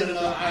we're not getting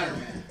another Iron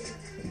Man.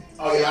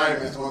 Oh yeah,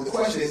 Iron Man's one. The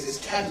question is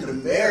Captain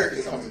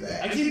America coming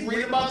back? I keep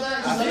reading about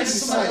that. I think Because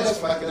he's somebody signed up else.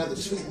 for like another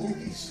 2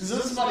 movies.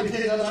 Does somebody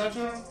pick up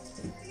after him?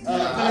 Pick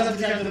up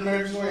the Captain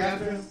America story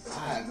after him?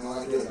 I have no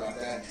idea about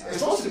that. It's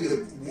supposed to be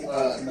the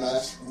no,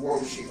 that's War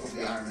Machine supposed to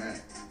be Iron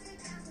Man.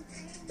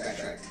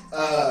 Backtrack.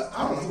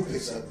 I don't know who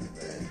picks up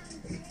that.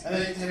 And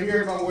then, have you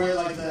heard about where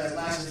like the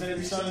last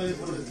Infinity Stone is?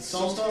 What is it, the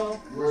Soul Stone?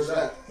 Where's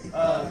that?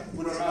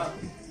 We don't know.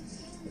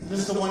 This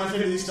is the one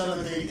Infinity Stone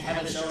that they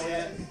haven't shown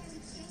yet.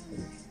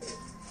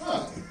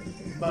 Huh.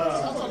 But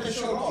I thought they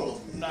showed all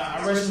of them. nah,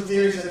 I read some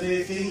theories that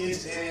they think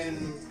it's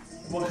in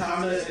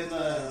Wakanda in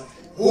the.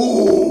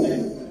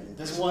 Ooh.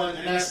 That's one,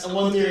 and that's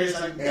one theory is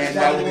like. And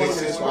that would make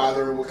sense why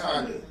they're in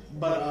Wakanda.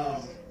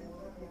 But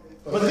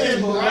But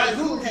then Ryan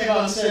Coogler came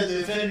out and said the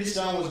Infinity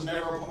Stone was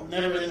never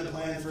in the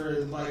plan for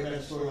the Black Panther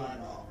storyline at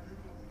all.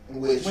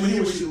 When he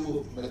was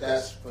shooting. But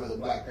that's for the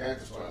Black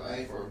Panther storyline,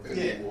 ain't for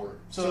Infinity War.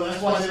 So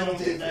that's why they don't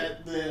think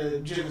that the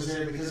gym was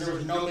there, because there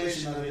was no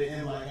mention of it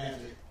in Black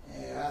Panther.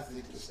 Yeah, I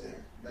think it's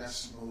there. That's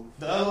smooth.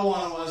 The other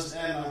one was,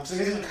 and so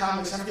in the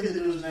comics, I forget the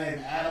dude's name,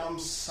 Adam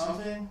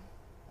something?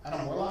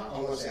 Adam Warlock? I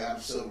want to say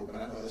Adam Silver, but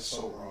I know that's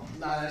so wrong.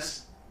 Nah,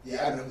 that's...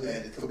 Yeah, I know who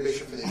had the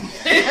commission for that.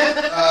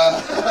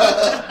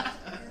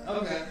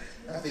 Okay.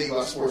 I think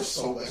about sports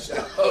so much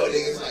now.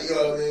 Niggas like, you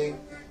know what I mean?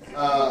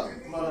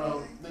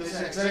 But they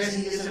said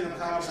he gets it in the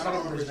comics. I don't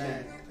remember his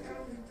name.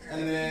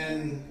 And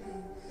then,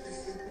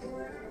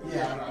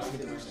 yeah, I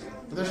forget the rest of it.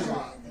 But there's a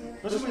lot.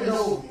 There's really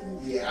no.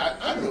 Yeah,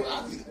 I know.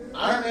 I think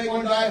Iron Man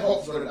gonna die.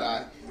 Hulk's gonna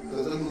die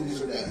because those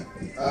movies are done.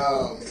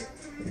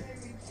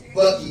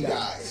 Bucky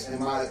dies, in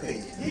my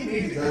opinion.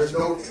 There's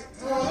no.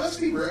 Oh, let's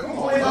be real. Come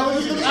on. I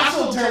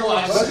feel terrible.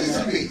 Bucky's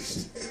a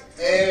beast,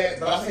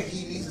 but I think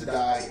he needs to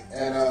die.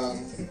 And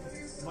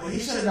well, he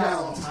should have died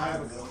a long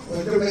time ago.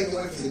 But they're making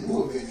way for the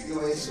new Avengers. You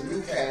know, it's some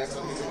new cast. I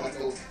mean, they're like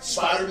those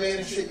Spider-Man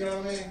and shit. You know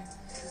what I mean?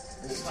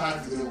 It's time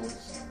for the new ones.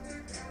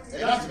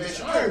 And not to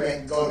mention, Iron Man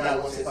can go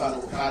down once they find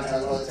out what kind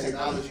of all the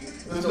technology.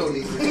 There's no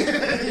need for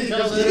it. You know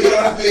what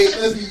I mean?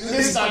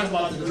 Let's talk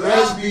about the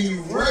Let's be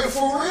real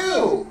for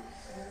real.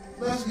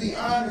 Let's be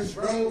honest,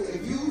 bro.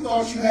 If you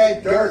thought you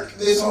had Dirk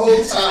this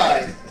whole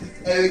time,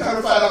 and they kind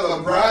of find out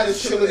LeBron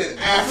is chilling in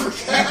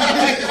Africa,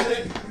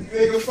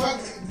 nigga, fuck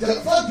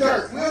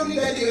Dirk. We don't need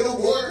that nigga no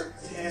more.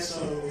 Yeah,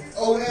 so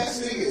old ass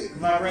nigga.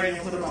 Am I ready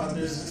to put him out of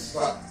business?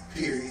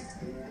 Period.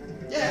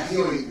 Yeah. He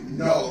don't even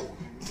know.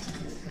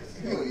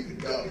 He don't even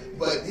know.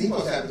 But he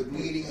must have the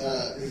bleeding,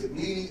 is it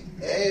bleeding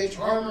edge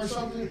armor or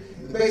something?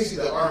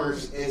 Basically, the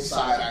armor's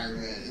inside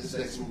Iron Man in this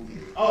next movie.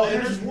 Oh,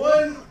 and there's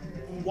one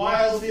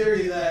wild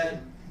theory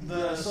that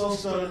the Soul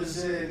Stone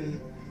is in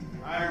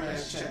Iron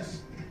Man's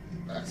chest.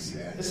 I can see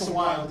that. It's a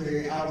wild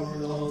theory. I don't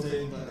remember the whole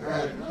thing, but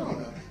I don't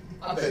know.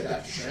 I bet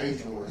Doctor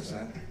Strange knows where it's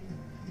at.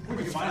 Where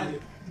can you find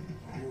it?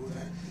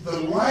 The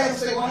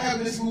alliance they want to have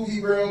in this movie,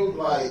 bro,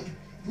 like,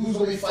 who's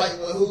going to be fighting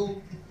with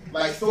who?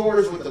 Like,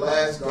 Thor's with the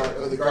last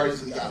the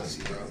Guardians of the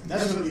Galaxy, bro.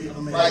 That's going to be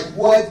amazing. Like,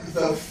 what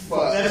the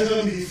fuck? That's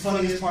going to be the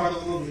funniest part of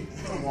the movie.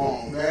 Come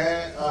on,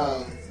 man.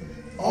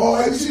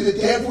 Have you seen the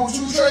Deadpool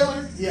 2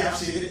 trailer? Yeah, I've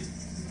seen it.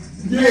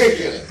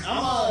 Nigga.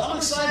 I'm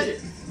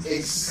excited.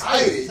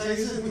 Excited?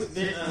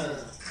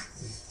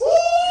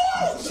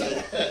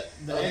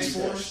 The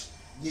X-Force?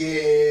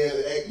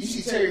 Yeah. You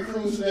see Terry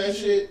Crews in that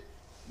shit?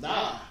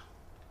 Nah.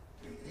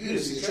 You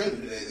didn't see the trailer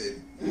today,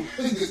 then.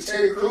 Because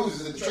Terry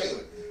Crews is in the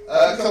trailer.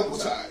 A couple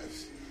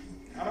times.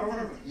 I don't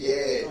remember.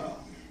 Yeah.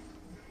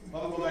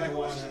 I'll go back and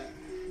watch that.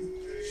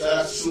 Shout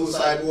out to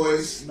Suicide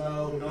Boys.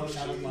 No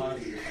shout out to my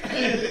here.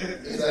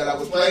 Is that I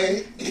was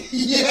playing?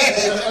 Yeah,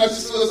 shout out to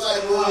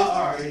Suicide Boys.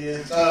 Alright,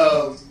 yeah.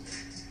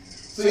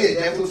 So yeah,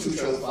 Deadpool 2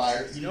 trailer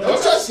fire. You know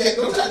don't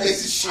try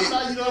this shit. I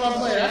thought you know what I'm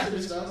playing after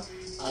this stuff.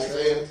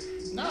 Isaiah.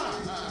 Nah.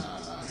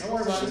 Don't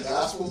worry about it. The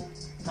gospel.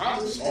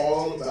 Probably. It's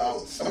all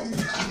about something.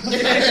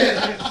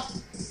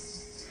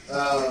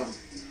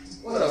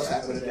 What else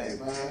happened today,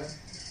 man?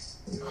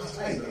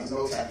 I ain't gonna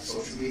know what's happened to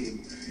social media.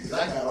 Because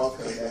I got off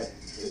because that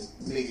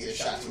nigga got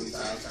shot 20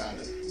 times trying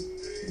to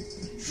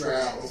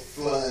drown or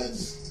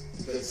floods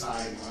the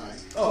timeline.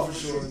 Oh, for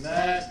sure.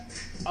 That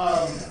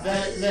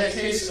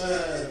case, I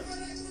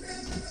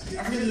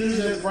forget the news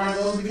that Brian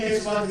Rose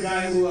case about the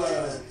guy who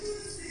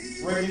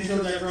raped and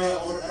killed that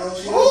girl at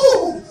OSU.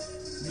 Ooh!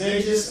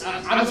 They just,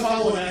 I've been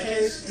following that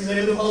case, and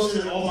they've been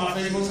posting it on my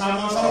Facebook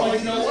timeline, so I'm like,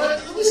 you know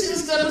what? Let me see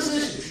this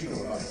deposition.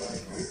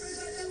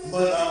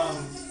 But,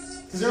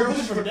 because they were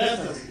pushing for death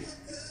penalty.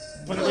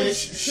 But they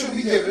should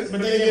be given.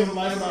 But they gave him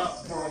life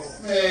without parole.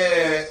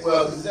 Man,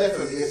 well, the death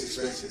penalty is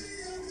expensive.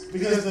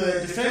 Because the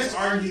defense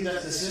argued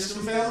that the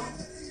system failed.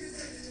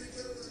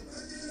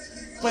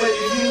 But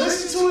if you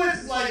listen to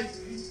it, like,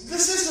 the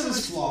system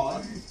is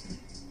flawed.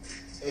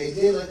 They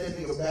did let that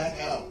nigga back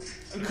out.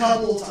 A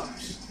couple of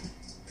times.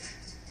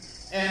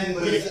 And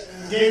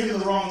gave him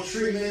the wrong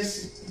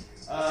treatments.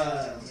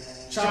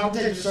 Child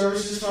protective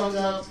services fucked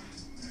up.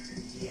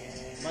 Yeah.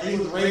 Like, he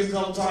was raped a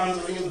couple times,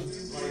 and he was,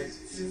 like...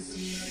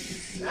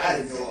 I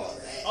didn't know all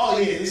that. Oh,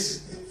 yeah, this...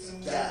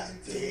 God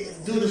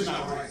damn. Dude is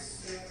not right.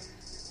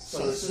 So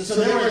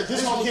they were,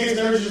 this whole case,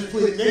 they were just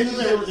pleading, they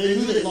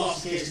knew they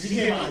lost the case, because he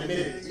came out and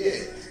admitted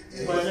it.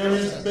 Yeah. But they were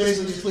just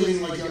basically just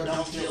pleading, like, yo,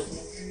 don't kill him.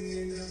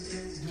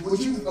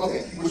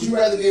 Would you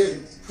rather be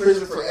in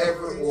prison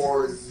forever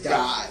or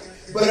die?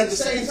 But at the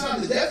same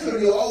time, the death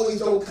penalty always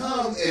don't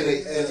come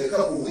in a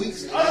couple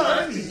weeks. Oh, no,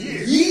 that'd be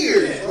years.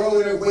 Years, bro,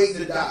 and they're waiting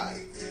to die.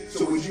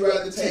 So would you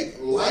rather take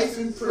life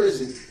in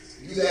prison,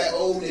 you that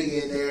old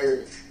nigga in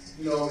there,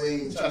 you know what I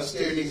mean, trying to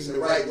scare niggas in the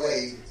right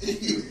way,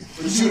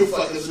 for you to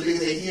fuck us so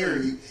niggas ain't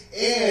hearing you,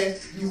 and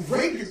you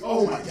rape your,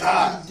 oh my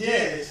God.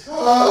 Yes.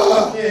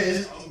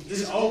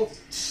 It's over.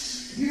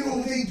 You know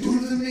what they do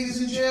to them niggas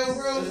in jail,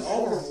 bro? It's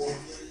over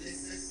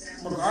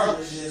for.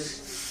 Regardless, just.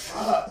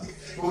 Fuck.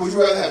 But would you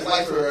rather have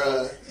life or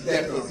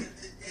death penalty?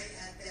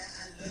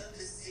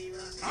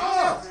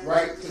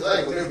 Right? Because I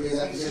ain't gonna never be in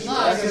that position.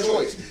 Nah, That's a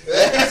choice.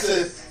 That's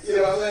a, you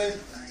know what I mean?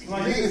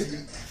 Like, Niggas be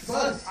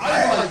fun. I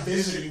don't like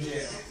visiting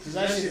jail. Because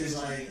that shit is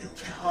like,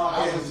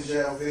 I went to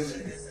jail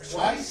visiting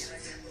twice.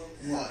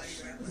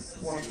 Once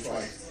or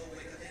twice.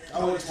 I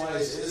went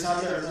twice. It's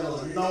out there in the middle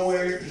of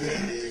nowhere.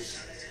 Yeah, it is.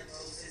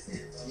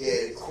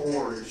 Yeah,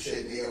 corn and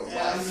shit, you know,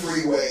 Yeah,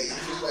 freeway.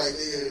 Just like,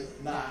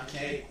 nigga. Nah, I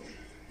can't.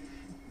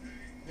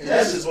 And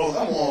that's just I'm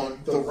on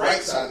the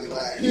right side of the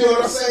line. You know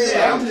what I'm saying?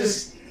 Yeah, I'm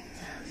just,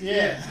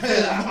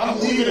 I'm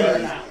leaving it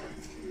right now.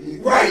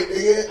 Right,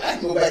 nigga. I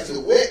can go back to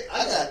the wet.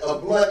 I got a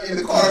blunt in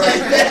the car right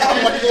now.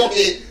 I'm gonna go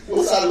ahead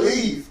once I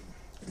leave.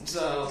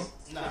 So,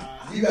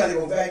 nah. You gotta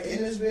go back in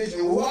this bitch.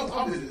 And well,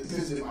 I'm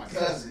visiting my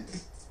cousin.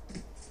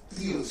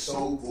 He was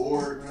so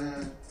bored,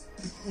 man.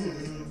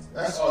 Mm-hmm.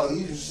 That's all.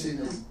 He was sitting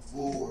there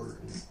bored.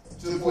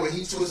 To the point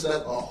he twisted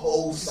up a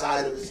whole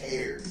side of his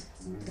hair.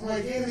 I'm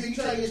like, damn, you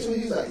trying to get to me?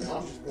 He's like, no,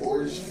 I'm just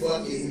bored as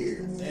fuck in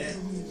here. Damn.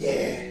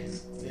 Yeah.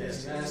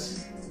 Yes,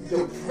 that's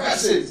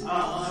Depressing.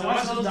 I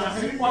watched those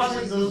have you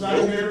watched those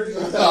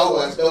documentaries? I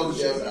watched those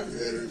jail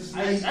documentaries.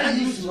 I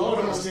used to know what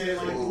I was saying,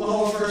 like the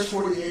whole first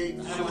 48.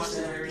 I watched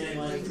that every day,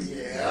 like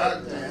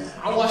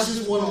I watched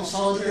this one on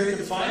solitary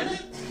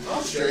confinement.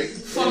 I'm straight.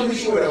 Fucking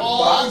me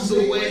all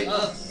the way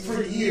up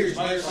for years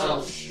by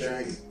yourself.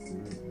 Straight.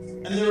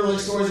 And there were like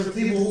stories of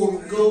people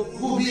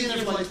who be in there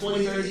for like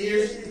 20, 30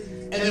 years,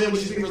 and then would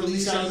just be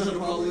released out into the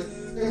public.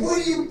 And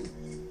what do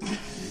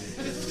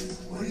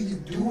you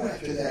do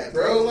after that,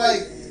 bro?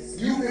 Like,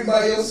 you've been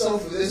by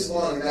yourself for this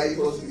long, and now you're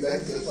supposed to be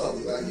back to the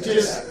public. Like,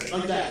 Just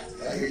like that.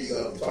 Like, here you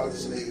go. Talk to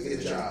some niggas, get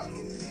a job.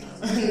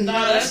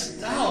 Nah, that's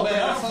man,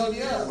 that'll fuck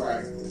me up.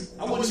 Right.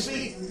 I wouldn't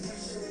speak.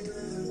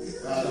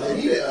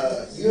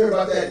 You heard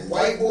about that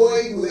white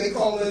boy who they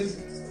calling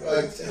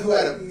who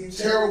had a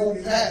terrible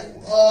pat?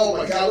 Oh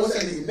my God, what's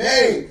that nigga's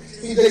name?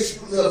 They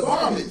the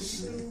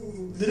bombings.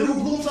 The dude who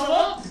blew himself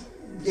up?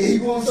 Yeah, he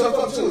blew himself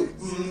up too.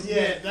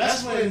 Yeah,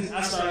 that's when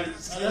I started.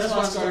 That's why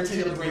I started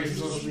taking a break from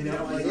social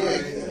media. I'm like,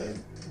 Yeah.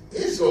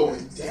 It's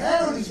going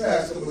down these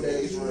past couple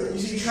days. You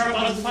see Trump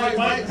about to fight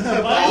Biden?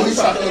 Oh, he's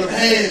trying to throw them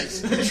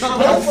hands.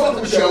 Don't fuck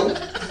with Joe.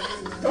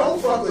 Don't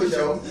fuck with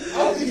Joe. I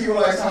don't think you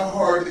realize how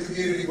hard the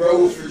community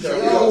rose for Joe.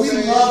 You know what I'm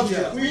saying? Love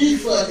Joe. We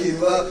fucking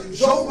love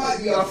Joe. Might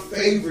be our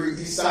favorite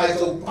besides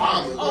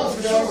Obama. Oh,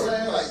 for you know sure. what I'm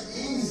saying? Like,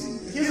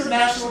 easy. He's a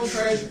national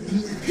treasure.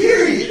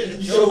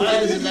 Period. Joe So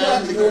Biden is a you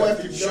have to national go treasure.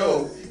 after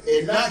Joe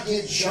and not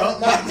get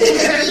jumped. Not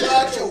get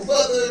out your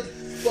mother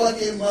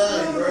fucking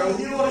mind, bro.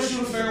 You want to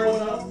shoot a fair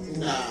one up?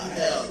 Nah,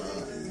 hell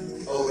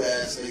no. Old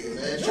ass nigga,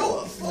 man. Joe,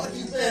 a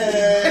fucking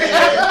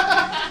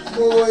man.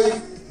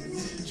 Boy.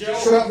 Joe.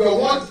 Trump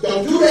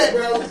don't do that,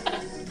 bro.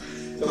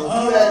 Don't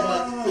do that,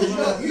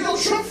 man. You know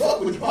Trump fuck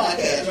with the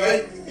podcast,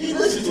 right? He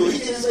listens to it. He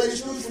gets his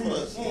latest news from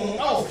us.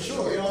 Oh, for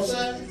sure. You know what I'm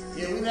saying?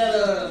 Yeah, we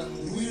got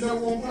We the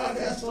number one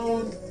podcast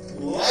on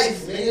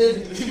life,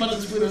 nigga. he about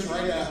to tweet us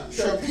right now.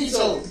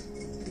 Trumpito,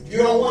 you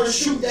don't want to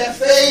shoot that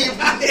fade,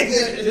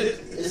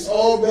 nigga. It's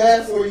all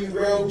bad for you,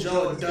 bro.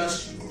 Joe and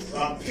Dusty.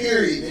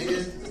 Period,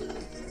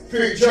 nigga.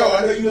 Period. Joe,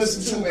 I know you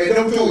listen to, man.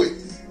 Don't do it.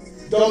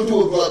 Don't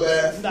do it,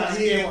 bloodbath. Nah,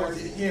 he ain't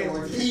worth it. He ain't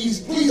worth it.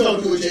 Please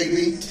don't do it,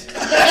 JB.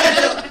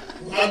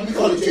 We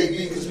call it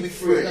JB because we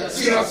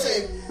friends. You know what I'm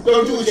saying?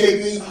 Don't do it,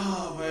 JB.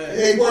 Oh, man.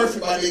 It ain't worth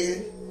it, my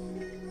nigga.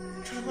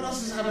 What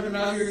else is happening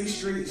out here in these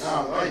streets?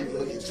 I ain't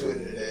looking to it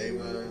today,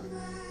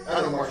 but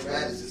I know March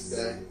Madness is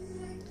today.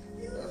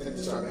 I think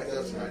it's starting back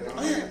up tonight.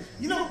 Oh, yeah.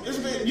 You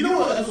know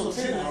what episode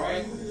 10 now,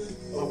 right?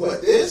 Oh,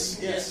 what, this?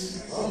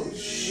 Yes. Oh,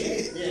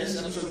 shit. Yes,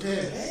 episode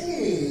 10.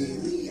 Hey.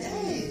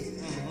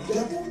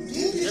 Double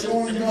digits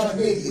going on,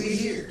 nigga. We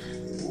here.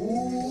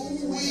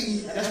 Ooh, we.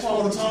 That's why I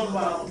want to talk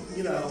about,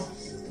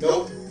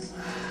 Nope.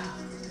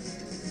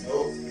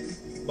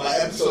 By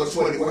episode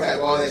 20, we'll have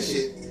all that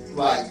shit,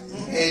 like,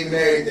 aimed and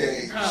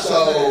everything.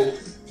 So,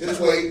 just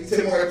wait.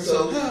 10 more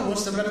episodes.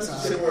 What's the better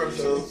time? 10 more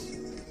episodes.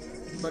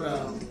 But,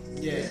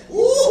 yeah.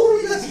 Ooh,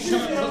 we got some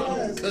shit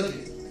on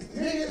Cookie.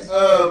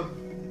 Nigga,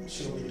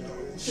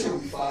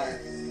 Should be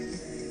fired.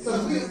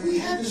 Because we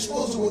have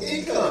disposable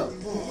income.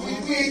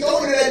 We ain't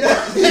throwing it at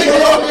nothing. You know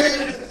what I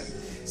mean?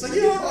 So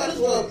you might as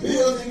well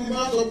build and you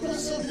might as well put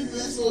something in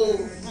this little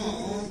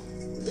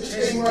this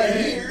thing right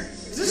here.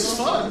 This is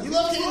fun. You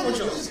love hearing with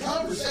y'all. This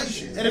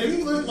conversation. And if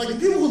you like the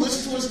people who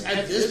listen to us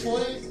at this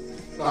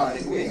point, nah,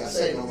 we ain't gotta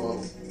say no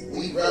more.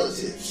 We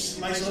relatives.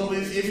 like so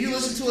if you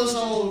listen to us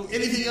on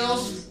anything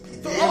else,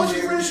 always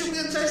feel free to shoot me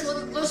a text,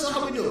 let us know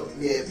how we do it.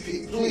 Yeah,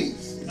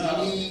 please.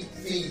 We need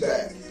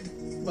feedback.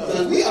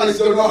 Because we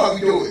honestly don't know how we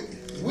do it.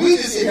 We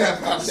just didn't have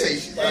a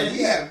conversation. Like,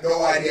 we have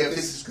no idea if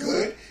this is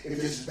good, if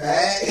this is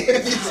bad,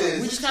 if this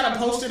is... We just kind of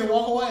post it and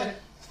walk away.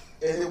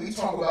 And then we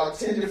talk about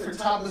 10 different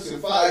topics in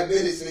 5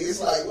 minutes, and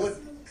it's like, what?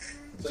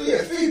 So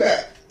yeah,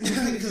 feedback.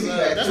 Because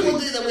that's one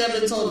thing that we have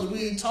been told is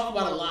we talk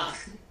about a lot.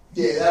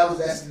 Yeah,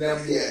 that's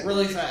them, yeah.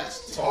 Really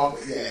fast. Talk,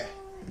 yeah.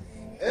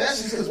 And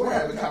that's just because we're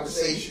having a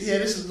conversation. Yeah,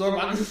 this is normal.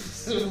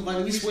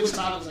 Like, we switch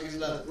topics like it's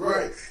nothing.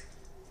 Right.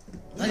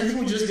 Like, I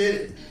think we just did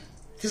it.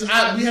 Because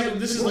we haven't,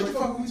 this is what like... the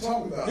fuck are we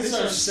talking about? This is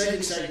our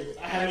second segment.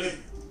 I haven't...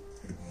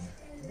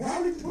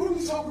 what are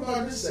we talking about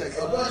in this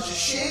second? A bunch of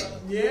shit?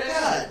 Yeah.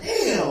 God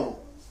damn.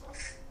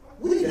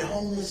 We need to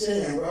hone this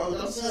in, bro.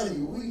 I'm telling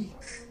you,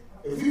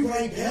 if we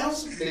write down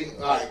some things.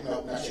 Alright,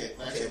 no, not yet.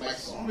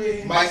 Mike's on.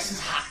 Mike's is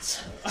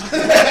hot.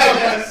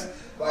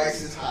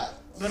 Mike's is hot.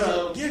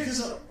 But, yeah,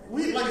 because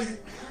we, like.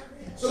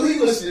 So he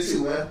listening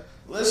to, man.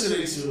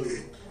 Listening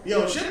to.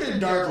 Yo, shit been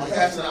dark lately.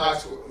 Passing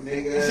Oxford,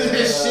 nigga. Shit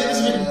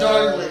has been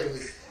dark lately.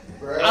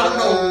 Bruh. I don't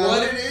know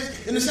what it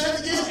is. And the sad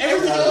thing is,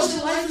 everything else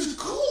in life is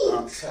cool.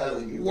 I'm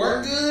telling you.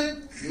 Work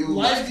good,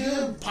 life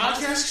good,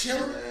 podcast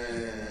chilling.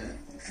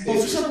 But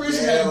for some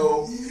reason, man.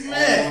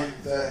 On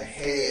the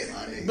head,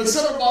 my nigga. But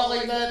something about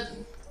like that,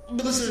 I've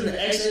been listening to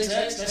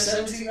XXX, that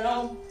 17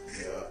 album.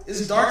 Yeah.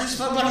 It's dark as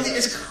fuck, but I think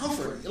it's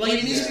comfort. Like,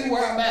 it needs to be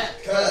where I'm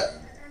at. Cut.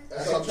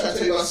 That's what I'm trying to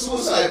tell you about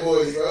Suicide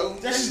Boys, bro.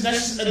 That's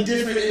just a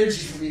different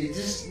energy for me.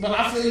 But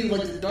I feel you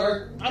like the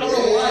dark. I don't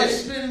know why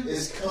it's been.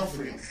 It's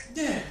comforting.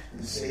 Yeah.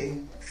 You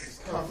see? It's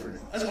comforting.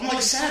 I'm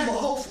like sad but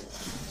hopeful.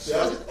 See,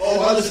 I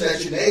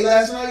listened to that Janae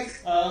last night.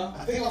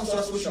 I think I'm gonna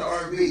start switching to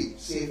R&B.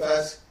 See if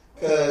that's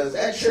because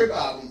that Trip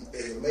album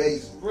is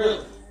amazing.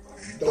 Really?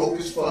 Dope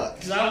as fuck.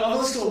 Because I've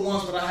listened to it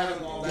once, but I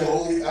haven't gone back.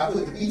 Dope. I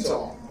put the beats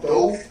on.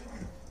 Dope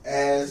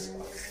as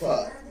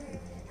fuck.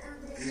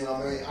 You know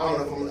what I mean? I don't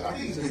know if I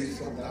think it's going to be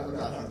coming out. I'm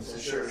not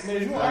 100% sure. I mean,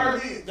 if you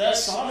R&B, that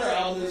Sonder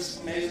album is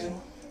amazing.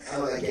 I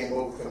know that Game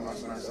Over coming out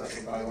tonight, so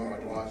that's probably what I'm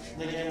about to watch.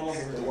 The Game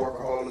Over. The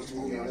Workaholics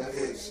movie on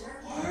Netflix.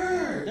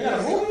 Word. They got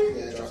a movie?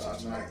 Yeah, it drops out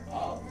tonight.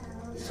 Oh.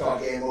 It's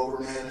called Game Over,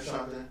 man, or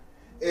something.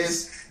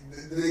 It's,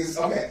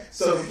 okay,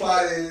 so the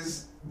plot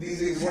is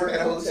these niggas work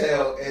at a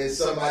hotel and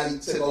somebody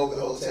took over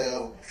the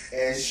hotel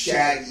and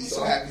Shaggy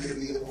so happened to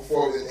be the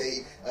performer that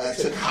they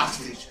took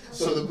hostage.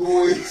 So the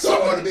boys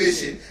are on a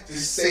mission to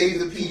save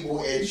the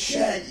people and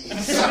Shaggy.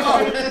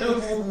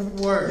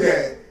 Word.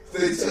 Yeah.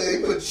 So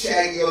they put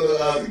Shaggy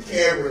on the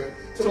camera.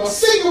 So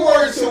sing a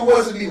word to it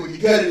wasn't me when you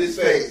gutted his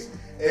face.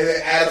 And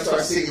then Adam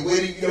starts singing.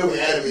 When you know what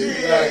Adam is?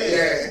 He's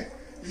like,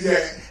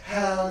 yeah.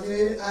 How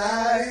did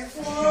I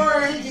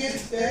forget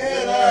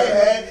that I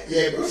had?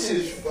 Yeah, bro, shit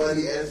is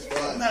funny as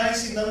fuck. Nah, I ain't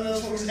seen none of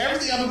those movies.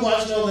 Everything I've been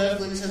watching on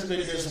Netflix has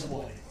been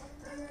disappointing.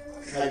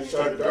 Have you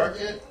started Dark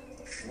yet?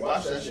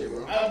 Watch that shit,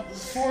 bro.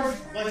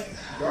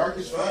 Dark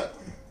as fuck.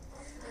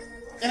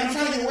 And I'm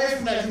trying to get away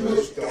from that. I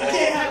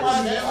can't have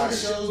my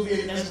Netflix shows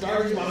being as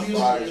dark as my music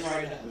is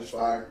right now. It's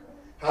fire.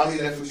 How many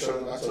Netflix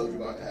shows have I told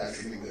you about that has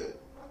to be good?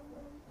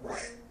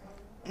 Right.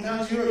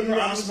 Now, you're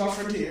honest about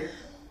Frontier.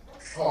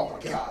 Oh my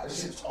god,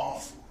 this shit's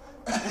awful.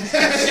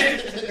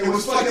 It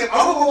was fucking.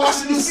 I'm gonna watch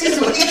the new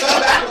season when he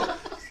comes out.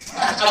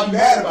 I'm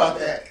mad about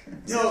that.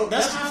 Yo,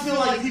 that's how I feel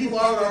like people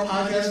are with our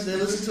podcast. They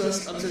listen to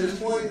us up to this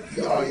point.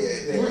 Oh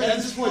yeah. We're at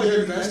this point,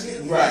 they're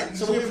invested. Right.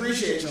 So we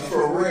appreciate y'all.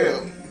 For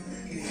real.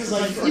 Because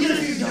like, even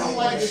if you don't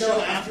like the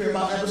show after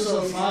about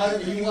episode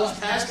 5 and you watch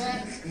past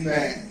that,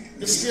 man,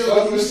 it's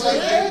still it's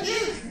like, yeah.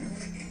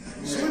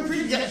 So we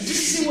appreciate just to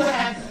see what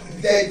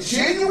happened. That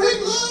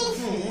genuine love.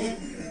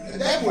 Mm-hmm. At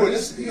that point,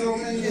 let's, you know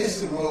what I mean? Yes,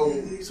 so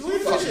we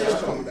appreciate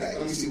y'all coming back.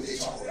 Let me see what they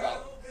talk about.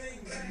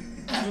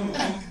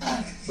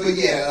 But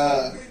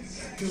yeah,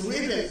 because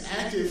we've been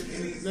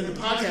active in the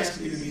podcast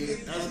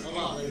community a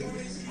lot lately.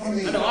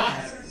 I know I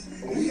have.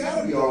 We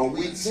gotta be on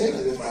week 10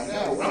 of this by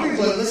now. I mean,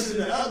 but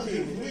listening to other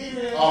people. We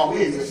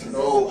ain't listening to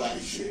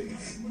nobody's shit.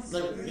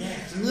 Like, yeah,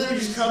 literally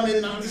just come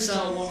in, knock this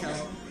out, and walk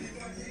out.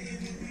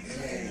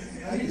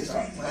 Man, I need to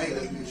start playing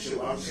this new shit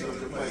while I'm sitting up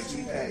there playing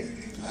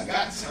 2K. I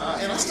got time.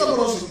 And I stumbled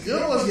on some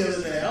good ones the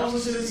other day. I was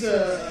listening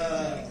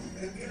to,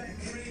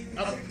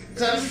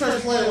 cause I just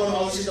started playing one of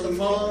all the shit that we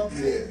follow.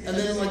 Yeah. And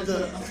then like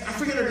I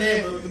forget her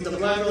name, but the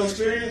Black Girl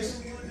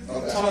Experience.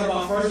 Okay. Talking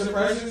about first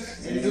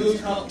impressions and dudes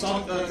coming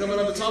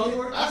up and talking to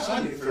her.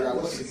 I need to figure out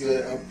what's a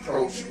good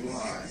approach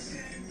line.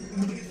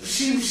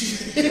 She what's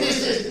a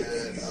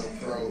good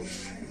approach?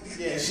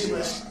 Yeah, she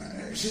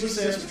was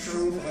saying some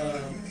truth.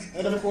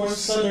 And of course,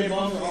 Sunday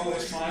Bumpers are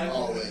always fine.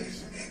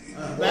 Always.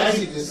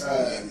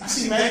 I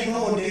see Maggie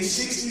Ho on day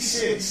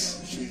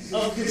 66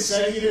 of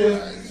consecutive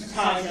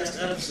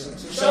podcast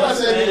episodes. So shout out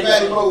to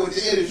Maggie Ho with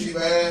the energy,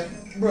 man.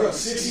 Bro,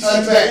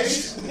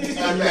 66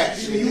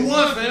 Unmatched. You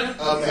won, fam.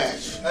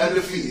 Unmatched.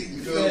 Undefeated.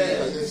 You feel me?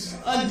 Like this.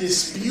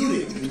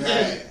 Undisputed.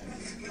 Man.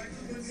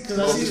 Because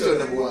I see still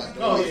number one.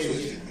 Oh,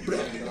 yeah.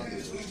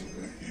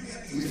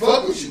 We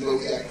fuck with you, but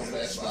we gotta come to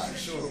that spot.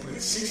 Sure,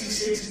 but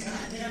 66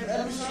 goddamn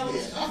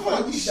episodes. Yeah, I feel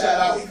like we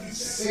shout out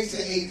 6 to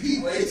 8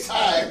 people every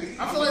time.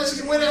 I feel like it's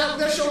a good way to have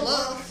that show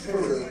love. For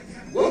real.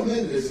 What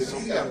minute is this?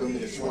 We got a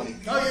minute 20.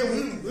 Oh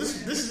yeah,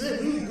 this is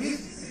it.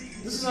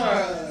 This is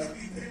our.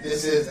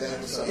 This is the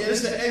episode. Yeah,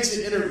 this is the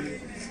exit interview.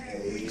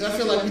 Because I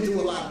feel like we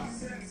do a lot.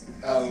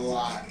 A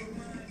lot.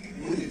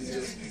 We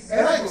just,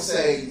 and I ain't gonna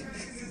say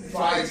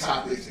fire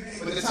topics,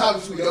 but the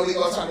topics we only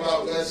gonna talk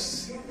about,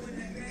 let's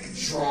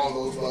draw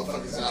those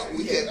motherfuckers out.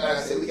 We can't, like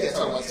I said, we can't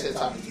talk about 10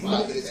 topics for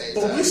 5 minutes at a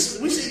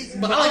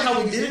time. But I like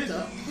how we did it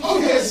though. Oh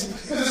yes,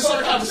 because it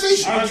started a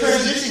conversation. Our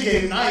transition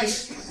game,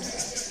 nice.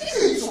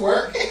 It used to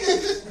work.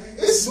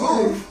 It's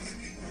smooth.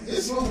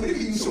 It's smooth, but it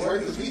used to work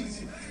because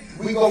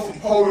we go from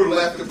polar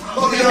left to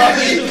polar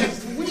right.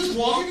 We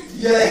walking?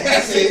 Yeah,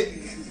 that's it.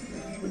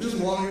 We're just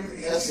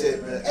walking. That's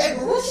it, man. Hey,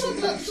 bro, what's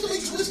something up? You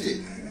ain't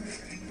twisted.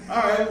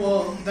 Alright,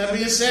 well, that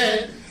being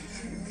said,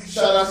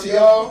 Shout out to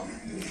y'all.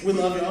 we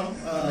love y'all.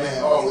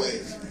 Man,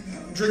 always.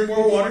 Drink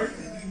more water.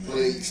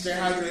 Please. Stay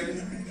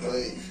hydrated.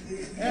 Please.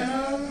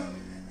 And,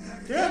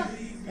 yeah.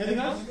 Anything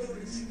else?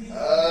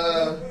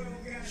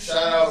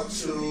 Shout out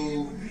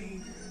to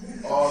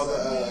all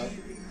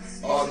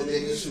the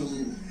niggas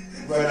who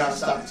run out and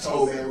stop the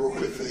toll man real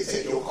quick before they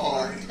take your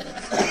car.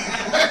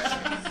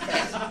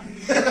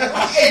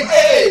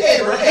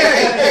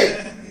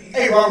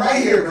 Hey, bro, I'm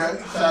right here, man.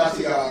 Shout out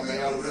to y'all, man.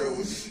 Y'all the real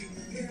ones.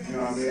 You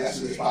know what I mean? That's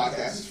what this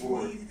podcast is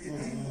for. You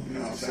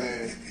know what I'm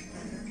saying?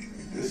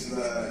 This is,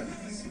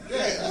 yeah,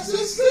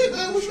 that's it,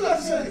 man. What you got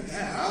to say?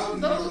 I don't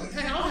know.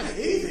 Hey, I don't have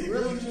anything.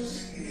 Really,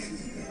 just.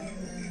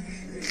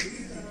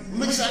 I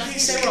can't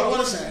say what I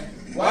want to say.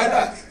 Why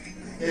not?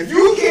 If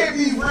you can't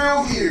be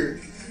real here.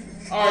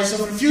 Alright, so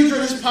for the future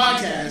of this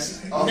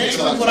podcast, next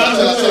week what I'm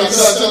Shut doing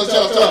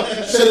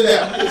is. it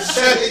down.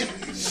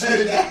 Shut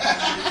it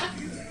down.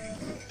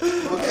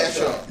 We'll catch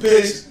y'all.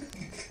 Peace.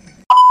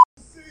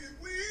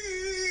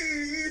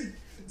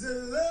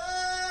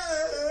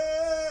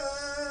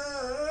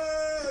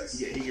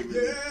 Yeah, he can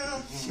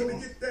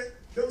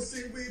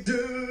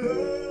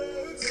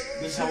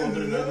This is how we'll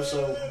do the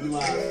episode. We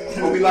live.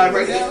 Oh, we live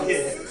right now?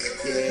 Yeah.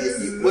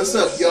 Yeah. What's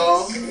up,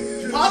 y'all?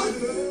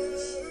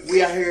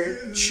 We out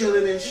here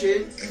chilling and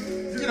shit.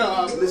 You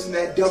know, Listen to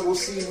that Double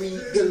Seaweed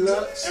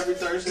Deluxe. every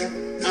Thursday.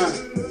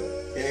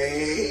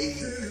 Hey,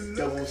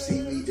 Double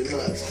Seaweed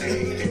Deluxe.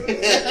 Hey.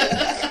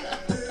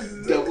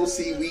 Double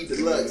Seaweed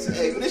Deluxe.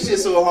 Hey, but this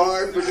shit's so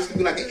hard for just to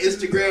be like an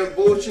Instagram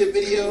bullshit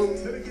video.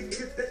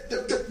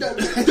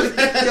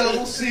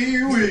 Double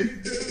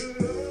Seaweed.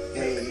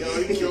 Hey, Yo,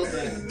 you killed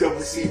that.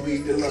 Double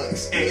Seaweed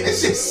Deluxe. Hey,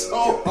 this shit's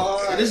so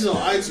hard. And this is on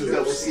iTunes.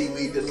 Double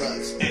Seaweed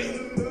Deluxe. Hey.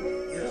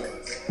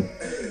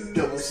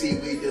 Double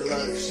Seaweed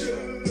Deluxe.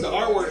 The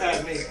artwork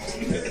had me.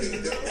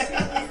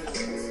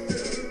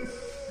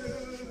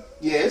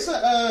 Yeah, it's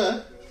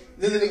a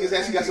then the niggas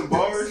actually got some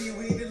bars.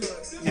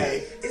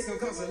 Hey. It's gonna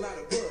cost a lot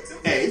of bucks.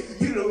 Hey.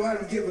 You know I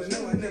don't give a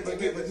no, I never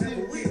give a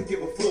never will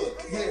give a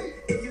fuck. Hey,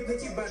 if you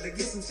think you about to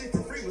get some shit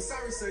for free, well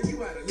sorry sir,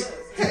 you out of luck.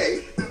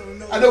 Hey.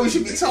 I know we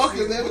should be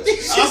talking, man, but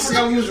this I shit.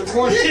 forgot we was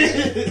recording.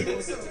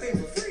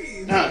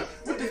 Huh?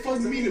 What the fuck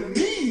you mean to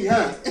me,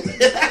 huh?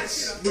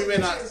 We may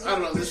not. I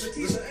don't know. This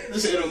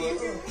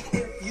interlude.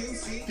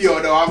 You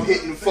don't know, I'm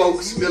hitting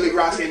folks, Billy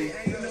rocking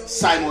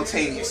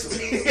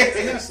simultaneously.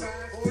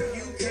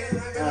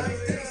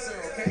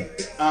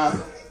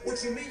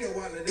 What you mean your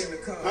wallet in the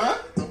car? Huh?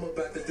 I'm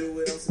about to do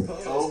what I'm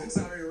supposed. Oh.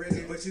 Sorry,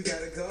 Reggie, but you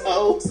gotta go.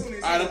 Oh.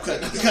 Alright, I'm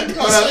cutting.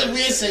 We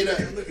didn't say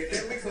that. Look at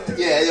that, we close.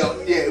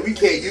 Yeah, we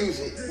can't use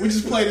it. We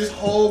just played this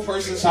whole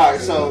person's. Alright,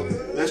 so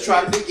let's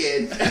try it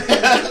again.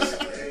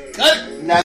 Cut it.